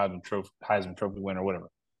for the Heisman Trophy winner, whatever.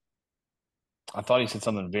 I thought he said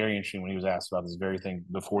something very interesting when he was asked about this very thing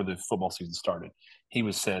before the football season started. He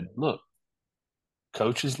said, look,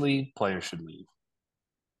 coaches leave, players should leave.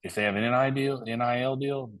 If they have an NIL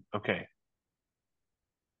deal, okay.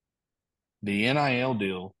 The NIL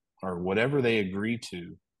deal or whatever they agree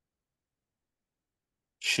to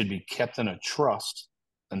should be kept in a trust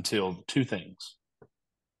until two things.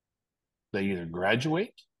 They either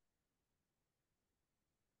graduate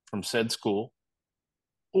from said school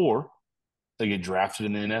or they get drafted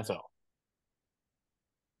in the NFL.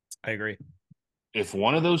 I agree. If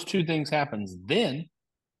one of those two things happens, then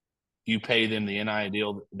you pay them the NIL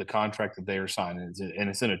deal, the contract that they are signing. And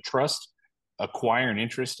it's in a trust, acquiring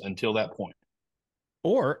interest until that point.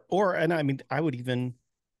 And I mean, I would even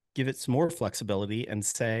give it some more flexibility and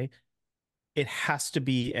say it has to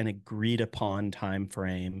be an agreed upon time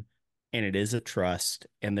frame, and it is a trust,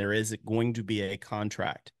 and there is going to be a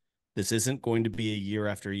contract. This isn't going to be a year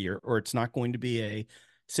after year, or it's not going to be a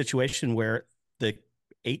situation where the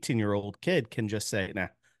 18-year-old kid can just say, nah,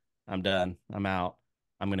 I'm done. I'm out.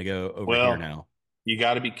 I'm going to go over here now. You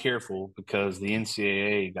got to be careful because the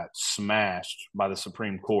NCAA got smashed by the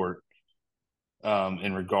Supreme Court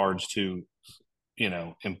in regards to,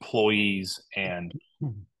 employees and,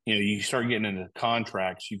 you start getting into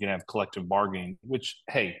contracts, you can have collective bargaining, which,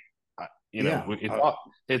 hey,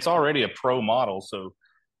 it's already a pro model. So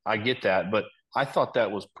I get that. But I thought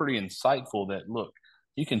that was pretty insightful that, look,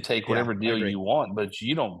 You can take whatever deal you want, but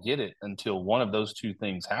you don't get it until one of those two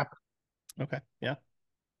things happen. Okay. Yeah.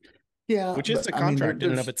 Yeah. Which is a contract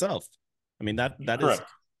in and of itself. I mean, that is,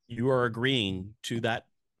 you are agreeing to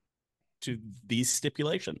these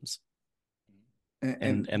stipulations.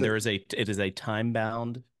 And it is a time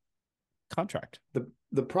bound contract.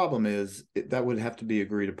 The problem is that would have to be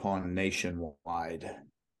agreed upon nationwide.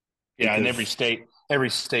 Yeah, and every state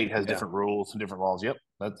has different rules and different laws. Yep,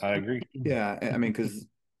 I agree. Yeah, I mean, because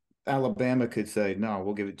Alabama could say, no,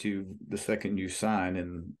 we'll give it to you the second you sign,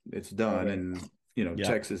 and it's done. Right. And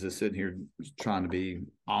Texas is sitting here trying to be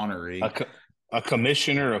honorary. A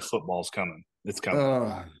commissioner of football's coming. It's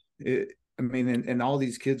coming. I mean, and all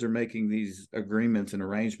these kids are making these agreements and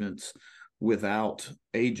arrangements without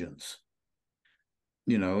agents.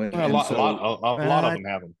 A lot of them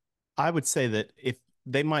have them. I would say that if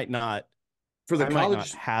they might not for the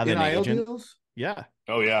college have an agent. Deals? Yeah.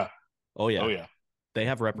 Oh yeah. They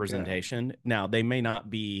have representation. Okay. Now they may not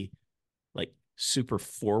be like super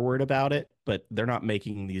forward about it, but they're not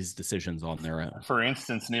making these decisions on their own. For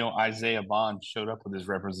instance, Neil, Isaiah Bond showed up with his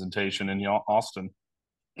representation in Austin.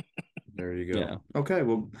 There you go. Yeah. Okay.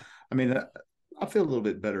 Well, I mean, I feel a little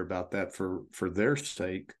bit better about that for their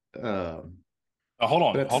sake. Hold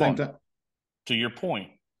on. To your point.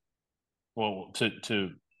 Well,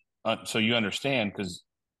 so you understand, because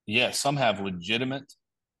yes, some have legitimate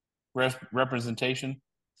representation.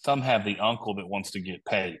 Some have the uncle that wants to get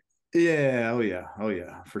paid. Yeah. Oh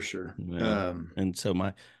yeah, for sure. Yeah. And so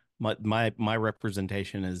my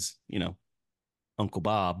representation is, Uncle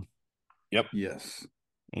Bob. Yep. Yes.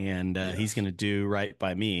 And he's going to do right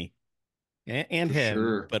by me and him,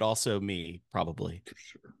 sure. But also me, probably. For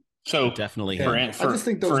sure. So definitely, I just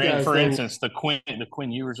think those guys. For instance, the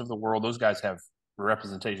Quinn Ewers of the world, those guys have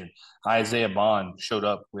representation. Isaiah Bond showed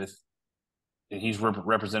up with. He's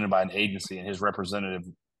represented by an agency, and his representative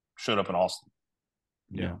showed up in Austin.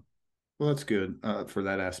 Yeah. Well, that's good for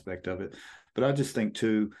that aspect of it. But I just think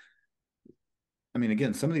too. I mean,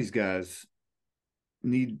 again, some of these guys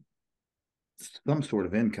need some sort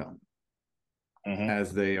of income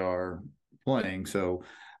as they are playing. So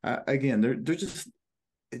again, they're just.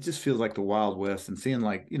 It just feels like the Wild West, and seeing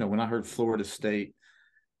when I heard Florida State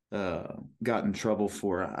got in trouble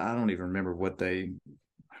for, I don't even remember what they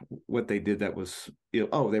did that was, they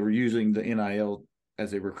were using the NIL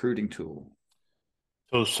as a recruiting tool.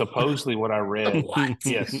 So supposedly what I read,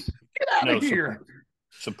 yes. Get out of here.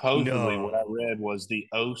 Supposedly what I read was the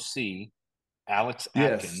OC, Alex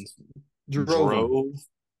Atkins, drove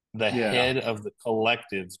the head of the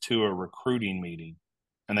collective to a recruiting meeting,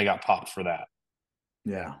 and they got popped for that.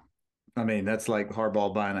 Yeah. I mean, that's like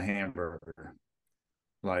Harbaugh buying a hamburger.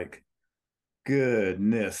 Like,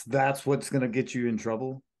 goodness, that's what's going to get you in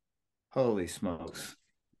trouble? Holy smokes.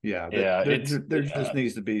 Yeah. There just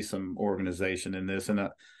needs to be some organization in this. And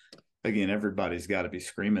again, everybody's got to be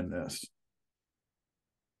screaming this.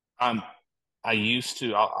 I used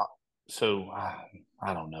to, I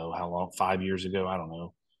don't know how long, 5 years ago, I don't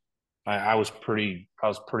know. I was pretty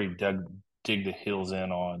dig the heels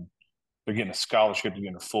in on. They're getting a scholarship. They're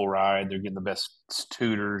getting a full ride. They're getting the best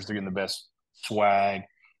tutors. They're getting the best swag.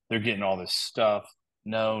 They're getting all this stuff.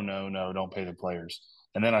 No, don't pay the players.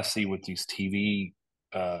 And then I see with these TV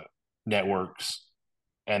networks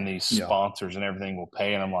and these sponsors and everything will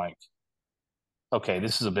pay, and I'm like, okay,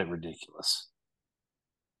 this is a bit ridiculous.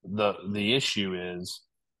 The issue is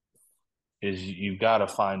you've got to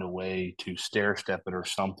find a way to stair step it or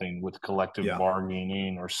something with collective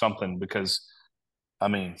bargaining or something, because I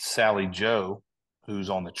mean, Sally Joe, who's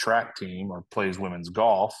on the track team or plays women's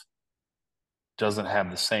golf, doesn't have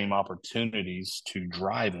the same opportunities to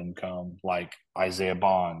drive income like Isaiah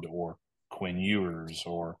Bond or Quinn Ewers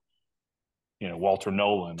or, Walter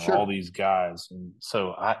Nolan or all these guys. And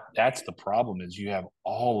so that's the problem, is you have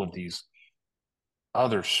all of these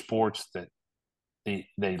other sports that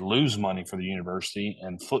they lose money for the university,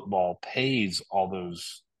 and football pays all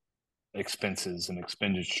those expenses and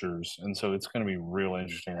expenditures, and so it's going to be real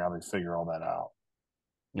interesting how they figure all that out.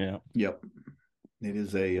 Yep. It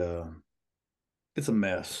is it's a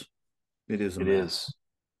mess. It is a mess.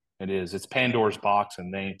 It is. It's Pandora's box,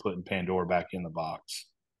 and they ain't putting Pandora back in the box.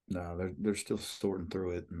 No, they're still sorting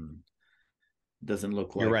through it, and it doesn't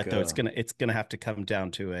look like. You're right, though. It's gonna have to come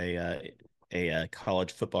down to a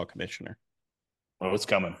college football commissioner. Oh, it's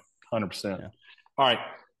coming, 100%. All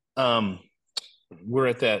right. We're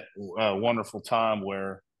at that wonderful time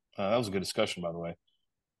where that was a good discussion, by the way.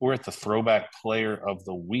 We're at the Throwback Player of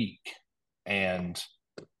the Week, and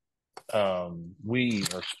we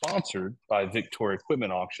are sponsored by Victoria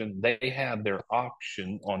Equipment Auction. They have their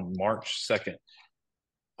auction on March 2nd.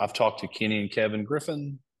 I've talked to Kenny and Kevin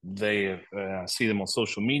Griffin. They see them on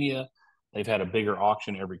social media. They've had a bigger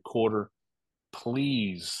auction every quarter.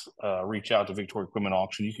 Please reach out to Victoria Equipment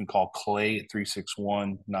Auction. You can call Clay at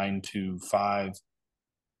 361-925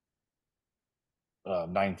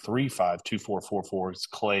 935-2444. It's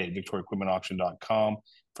Clay at victoriaequipmentauction.com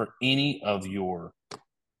for any of your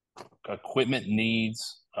equipment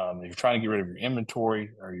needs. If you're trying to get rid of your inventory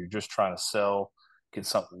or you're just trying to sell, get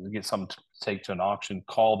something to take to an auction,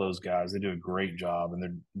 call those guys. They do a great job,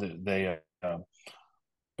 and they're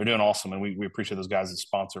doing awesome. And we appreciate those guys as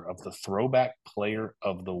sponsor of the Throwback Player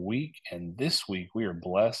of the Week. And this week we are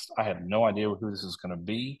blessed. I have no idea who this is going to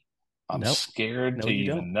be. I'm scared to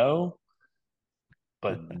even know.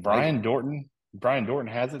 But Brian Dorton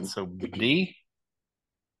has it. So D,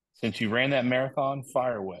 since you ran that marathon,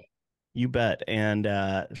 fire away. You bet. And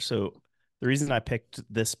so the reason I picked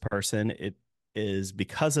this person, it is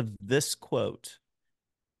because of this quote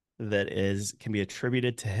that can be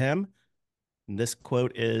attributed to him. And this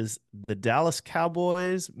quote is, "The Dallas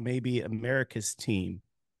Cowboys may be America's team,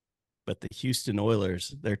 but the Houston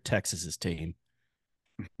Oilers, they're Texas's team."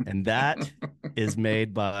 And that is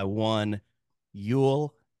made by one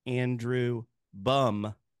Yule Andrew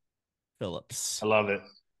Bum Phillips. I love it.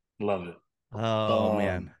 Oh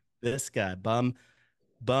man, this guy Bum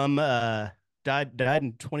died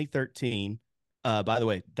in 2013. By the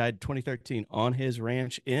way, died 2013 on his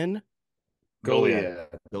ranch in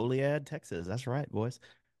Goliad, Texas. That's right, boys.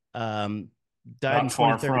 Died in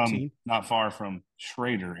 2013. Not far from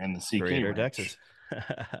Schrader and the CK Schrader, ranch. Texas.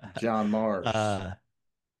 John Mars.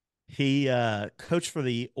 He coached for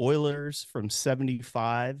the Oilers from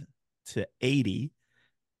 75 to 80.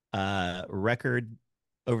 Record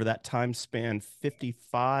over that time span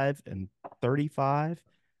 55 and 35.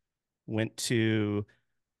 Went to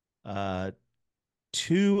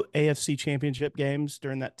 2 AFC championship games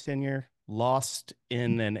during that tenure. Lost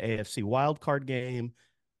in an AFC wildcard game.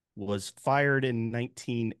 Was fired in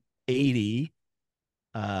 1980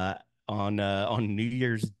 on New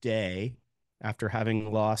Year's Day after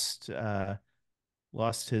having fired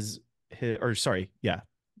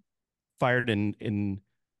in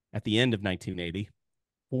at the end of 1980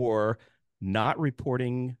 for not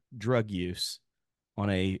reporting drug use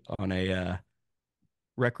on a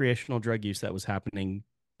recreational drug use that was happening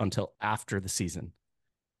until after the season.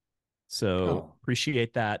 So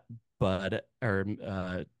appreciate that, Bud, or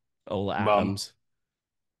Ola Adams.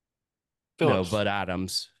 Phillips. No, Bud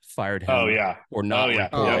Adams fired him for not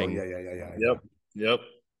reporting. Yep.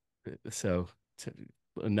 So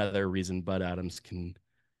another reason Bud Adams can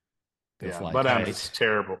go fly. Bud Adams is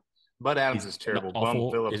terrible.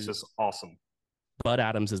 Bum Phillips is awesome. Bud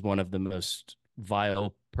Adams is one of the most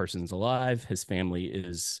vile persons alive. His family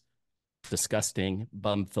is disgusting.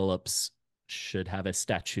 Bum Phillips should have a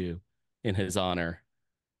statue in his honor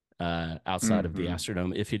outside of the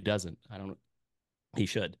Astrodome. If he doesn't, he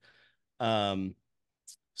should.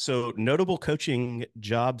 So notable coaching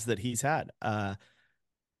jobs that he's had.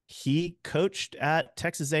 He coached at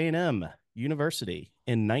Texas A&M University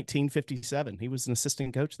in 1957. He was an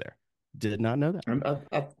assistant coach there. Did not know that.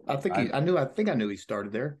 I think I knew he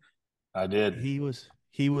started there. I did. He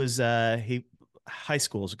high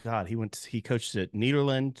schools. God, he coached at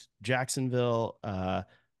Nederland, Jacksonville,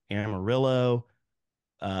 Amarillo,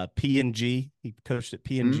 P&G. He coached at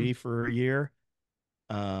P&G for a year.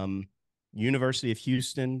 University of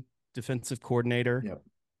Houston defensive coordinator. Yep.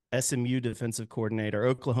 SMU defensive coordinator.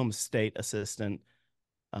 Oklahoma State assistant.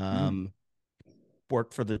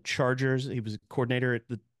 Worked for the Chargers. He was a coordinator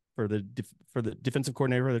for the defensive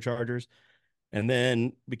coordinator for the Chargers, and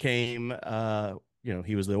then became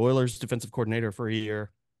he was the Oilers defensive coordinator for a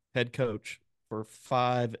year, head coach for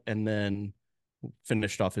 5, and then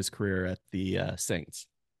finished off his career at the Saints.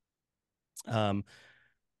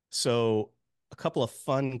 So a couple of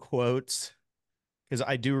fun quotes, because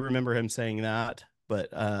I do remember him saying that,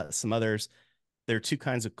 but some others. There are 2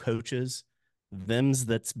 kinds of coaches: thems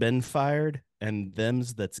that's been fired and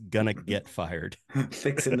thems that's gonna get fired.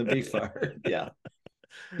 Fixing to be fired. Yeah.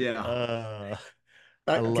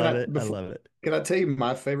 I love it. Can I tell you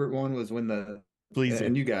my favorite one was when Please.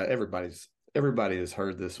 And you got everybody has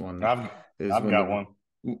heard this one. I've got one.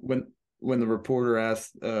 When the reporter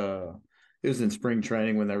asked, it was in spring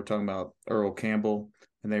training when they were talking about Earl Campbell,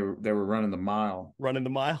 and they were running the mile.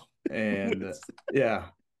 And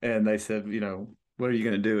and they said, what are you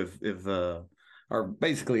going to do if or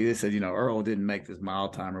basically they said, Earl didn't make this mile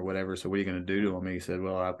time or whatever, so what are you going to do to him? And he said,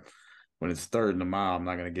 well, when it's 3rd in the mile, I'm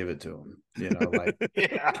not going to give it to him.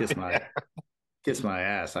 Kiss my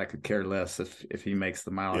ass. I could care less if he makes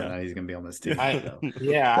the mile or not. He's going to be on this team. I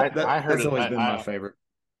heard that's always been my favorite.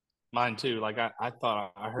 Mine too. Like I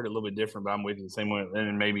thought I heard it a little bit different, but I'm with you the same way.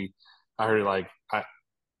 And maybe I heard it like I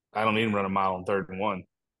don't need to run a mile on 3rd and 1,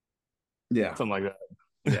 Yeah. something like that.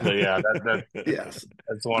 Yeah. But yeah, Yes.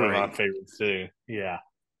 that's one of my Great. favorites too. Yeah.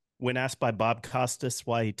 When asked by Bob Costas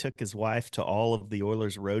why he took his wife to all of the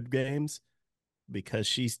Oilers road games, because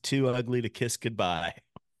she's too ugly to kiss goodbye,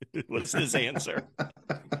 was his answer.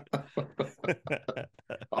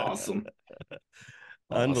 Awesome. Awesome.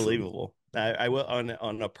 Unbelievable. I will,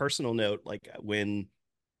 on a personal note, like when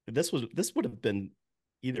this would have been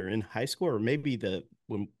either in high school or maybe that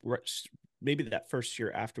first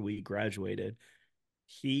year after we graduated.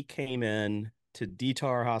 He came in to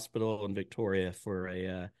DTAR Hospital in Victoria for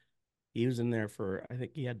he was in there for, I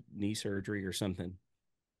think he had knee surgery or something.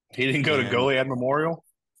 He didn't go to And Goliad Memorial.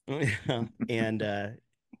 and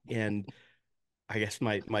and I guess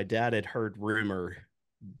my dad had heard rumor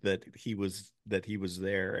that he was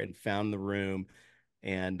there and found the room,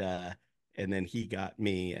 and and then he got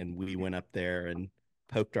me and we went up there and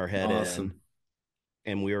poked our head in, Awesome.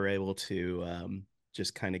 and we were able to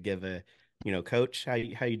just kind of give a, coach, how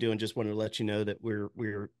you doing? Just wanted to let you know that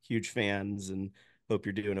we're huge fans and hope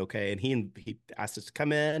you're doing okay. And he asked us to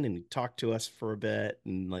come in and talk to us for a bit,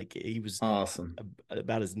 and like he was Awesome.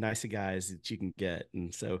 about as nice a guy as that you can get.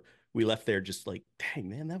 And so we left there just like, dang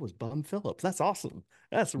man, that was Bum Phillips. That's awesome.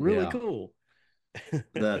 That's really Yeah. cool.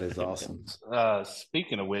 That is awesome.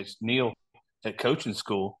 Speaking of which, Neil, at coaching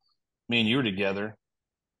school, me and you were together,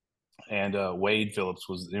 and Wade Phillips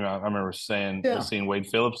was. I remember Yeah. seeing Wade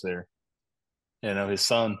Phillips there. His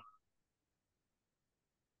son.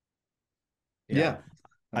 Yeah. Yeah.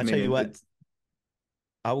 I I mean, tell you what, it's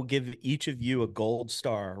I will give each of you a gold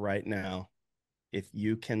star right now if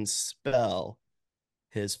you can spell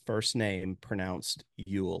his first name pronounced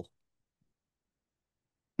Yule.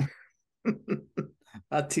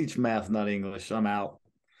 I teach math, not English. I'm out.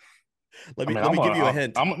 Let I me mean, let I'm me give you a gonna,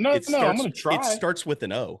 hint. I'm no, no, I'm gonna It try. starts with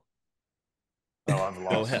an O. Oh, I've Go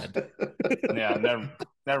lost. ahead. Yeah,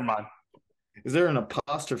 never mind. Is there an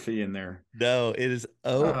apostrophe in there? No, it is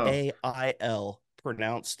Oh, OAIL,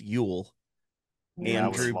 pronounced Yule. Yeah, I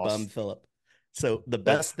would have Andrew Bum lost. Phillip. So the That's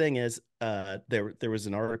best thing is there was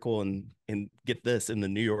an article in get this, in the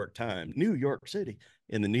New York City,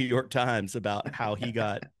 in the New York Times, about how he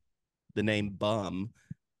got the name Bum.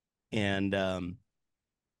 And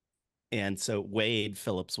so Wade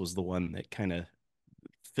Phillips was the one that kind of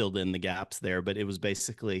filled in the gaps there. But it was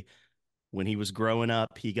basically when he was growing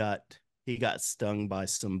up, he got stung by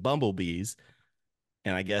some bumblebees.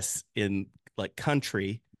 And I guess in like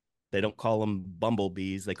country, they don't call them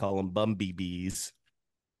bumblebees, they call them bumby bees.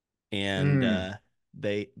 And mm,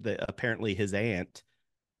 they apparently his aunt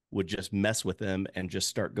would just mess with him and just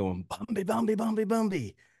start going bumby bumby bumby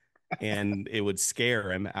bumby, and it would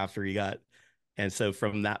scare him after he got. And so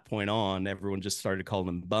from that point on, everyone just started calling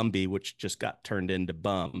him Bumby, which just got turned into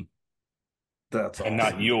Bum. that's and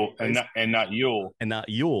not awesome. Yule and not Yule. And not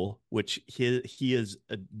Yule, which he is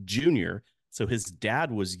a junior, so his dad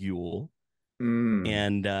was Yule, Mm.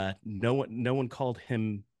 and no one called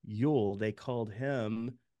him Yule. They called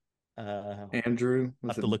him. Andrew I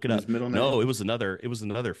was have it to look it up. his middle No, name? it was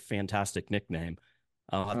another fantastic nickname.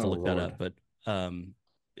 I'll have to Oh look that up. Lord. But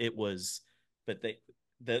it was, but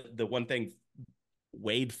the one thing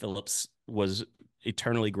Wade Phillips was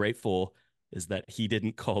eternally grateful is that he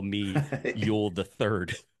didn't call me Yule the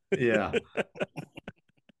Third, Yeah.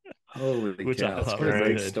 Holy which I cow. That's thought What a was great.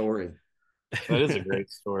 great good. story. That is a great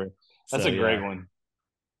story. That's So a great yeah, one.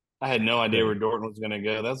 I had no idea where Great. Dorton was going to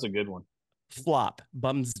go. That's a good one. Flop,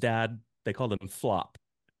 Bum's dad, they called him Flop.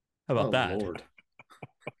 How about Oh that? Lord.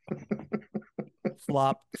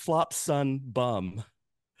 Flop son Bum. Let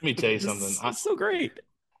me tell you This something. is so great.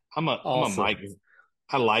 I'm a Awesome. Mike.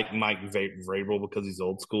 I like Mike Vrabel because he's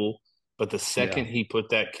old school. But the Yeah. second he put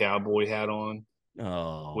that cowboy hat on,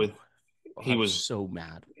 with Oh, he I'm was so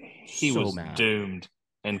mad. he So was mad. doomed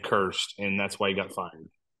and cursed, and that's why he got fired.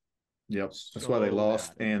 Yep. That's why they So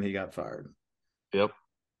lost mad. and he got fired. Yep.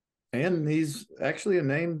 And he's actually a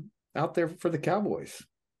name out there for the Cowboys,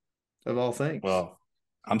 of all things. Well,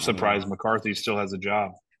 I'm I mean, surprised McCarthy still has a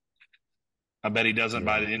job. I bet he doesn't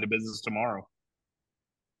by yeah. the end of business tomorrow.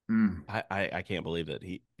 Mm. I can't believe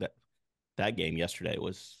that that game yesterday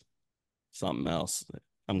was something else.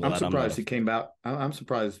 I'm I'm glad I'm not surprised a. he came out. I'm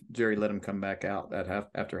surprised Jerry let him come back out at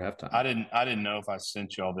after halftime. I didn't know if I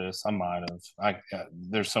sent y'all this. I might have.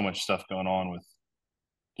 There's so much stuff going on with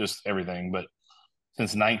just everything. But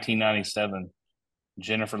since 1997,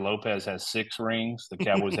 Jennifer Lopez has 6 rings. The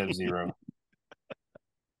Cowboys have 0.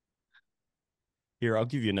 Here, I'll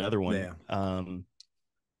give you another one. Yeah.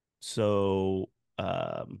 So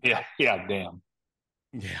um Yeah, yeah, damn.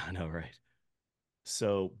 Yeah, I know, right?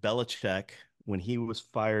 So Belichick, when he was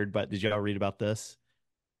fired, but did y'all read about this?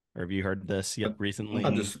 Or have you heard this yet recently?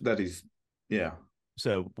 I just that he's yeah.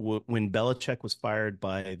 So when Belichick was fired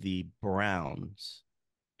by the Browns,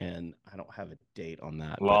 and I don't have a date on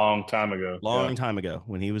that, but Long time ago. long time ago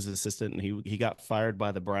when he was assistant and he got fired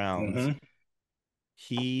by the Browns,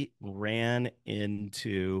 he ran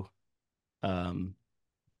into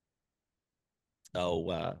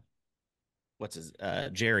oh what's his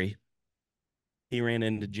Jerry. He ran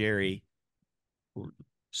into Jerry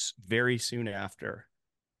very soon after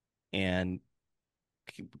and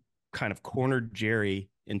kind of cornered Jerry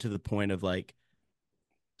into the point of like,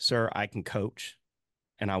 sir, I can coach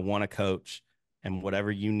and I want to coach, and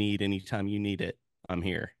whatever you need anytime you need it, I'm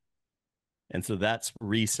here. And so that's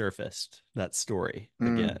resurfaced that story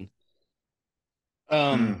again.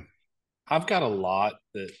 I've got a lot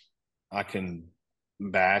that I can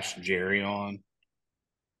bash Jerry on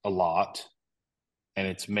a lot, and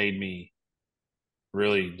it's made me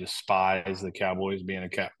really despise the Cowboys, being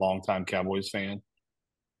a longtime Cowboys fan.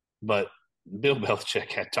 But Bill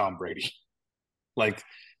Belichick had Tom Brady. Like,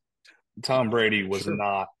 Tom Brady was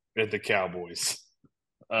not at the Cowboys.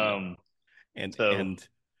 And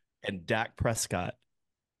Dak Prescott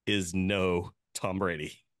is no Tom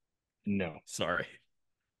Brady. No. Sorry.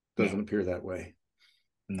 Doesn't appear that way.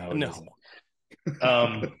 No.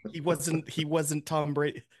 He wasn't Tom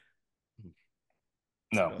Brady.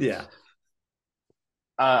 No. Yeah.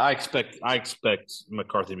 I expect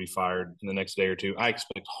McCarthy to be fired in the next day or two. I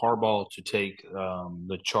expect Harbaugh to take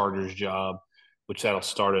the Chargers job, which that'll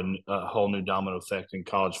start a whole new domino effect in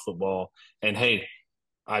college football. And hey,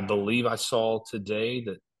 I believe I saw today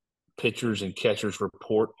that pitchers and catchers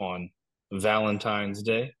report on Valentine's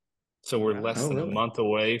Day. So we're less than a month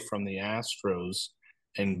away from the Astros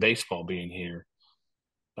and baseball being here.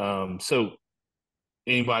 So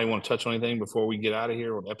anybody want to touch on anything before we get out of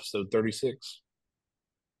here with episode 36?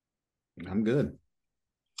 I'm good.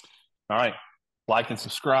 All right. Like and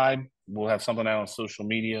subscribe. We'll have something out on social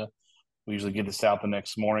media. We usually get this out the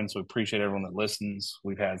next morning, so we appreciate everyone that listens.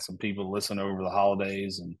 We've had some people listen over the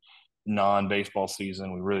holidays and non-baseball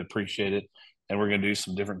season. We really appreciate it. And we're going to do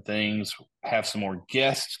some different things, have some more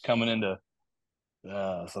guests coming into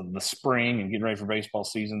the spring and getting ready for baseball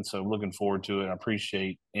season. So looking forward to it. I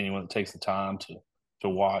appreciate anyone that takes the time to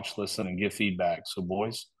watch, listen, and give feedback. So,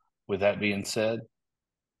 boys, with that being said,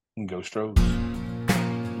 go Stros.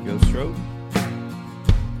 Go Stros.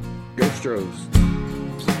 Go Stros.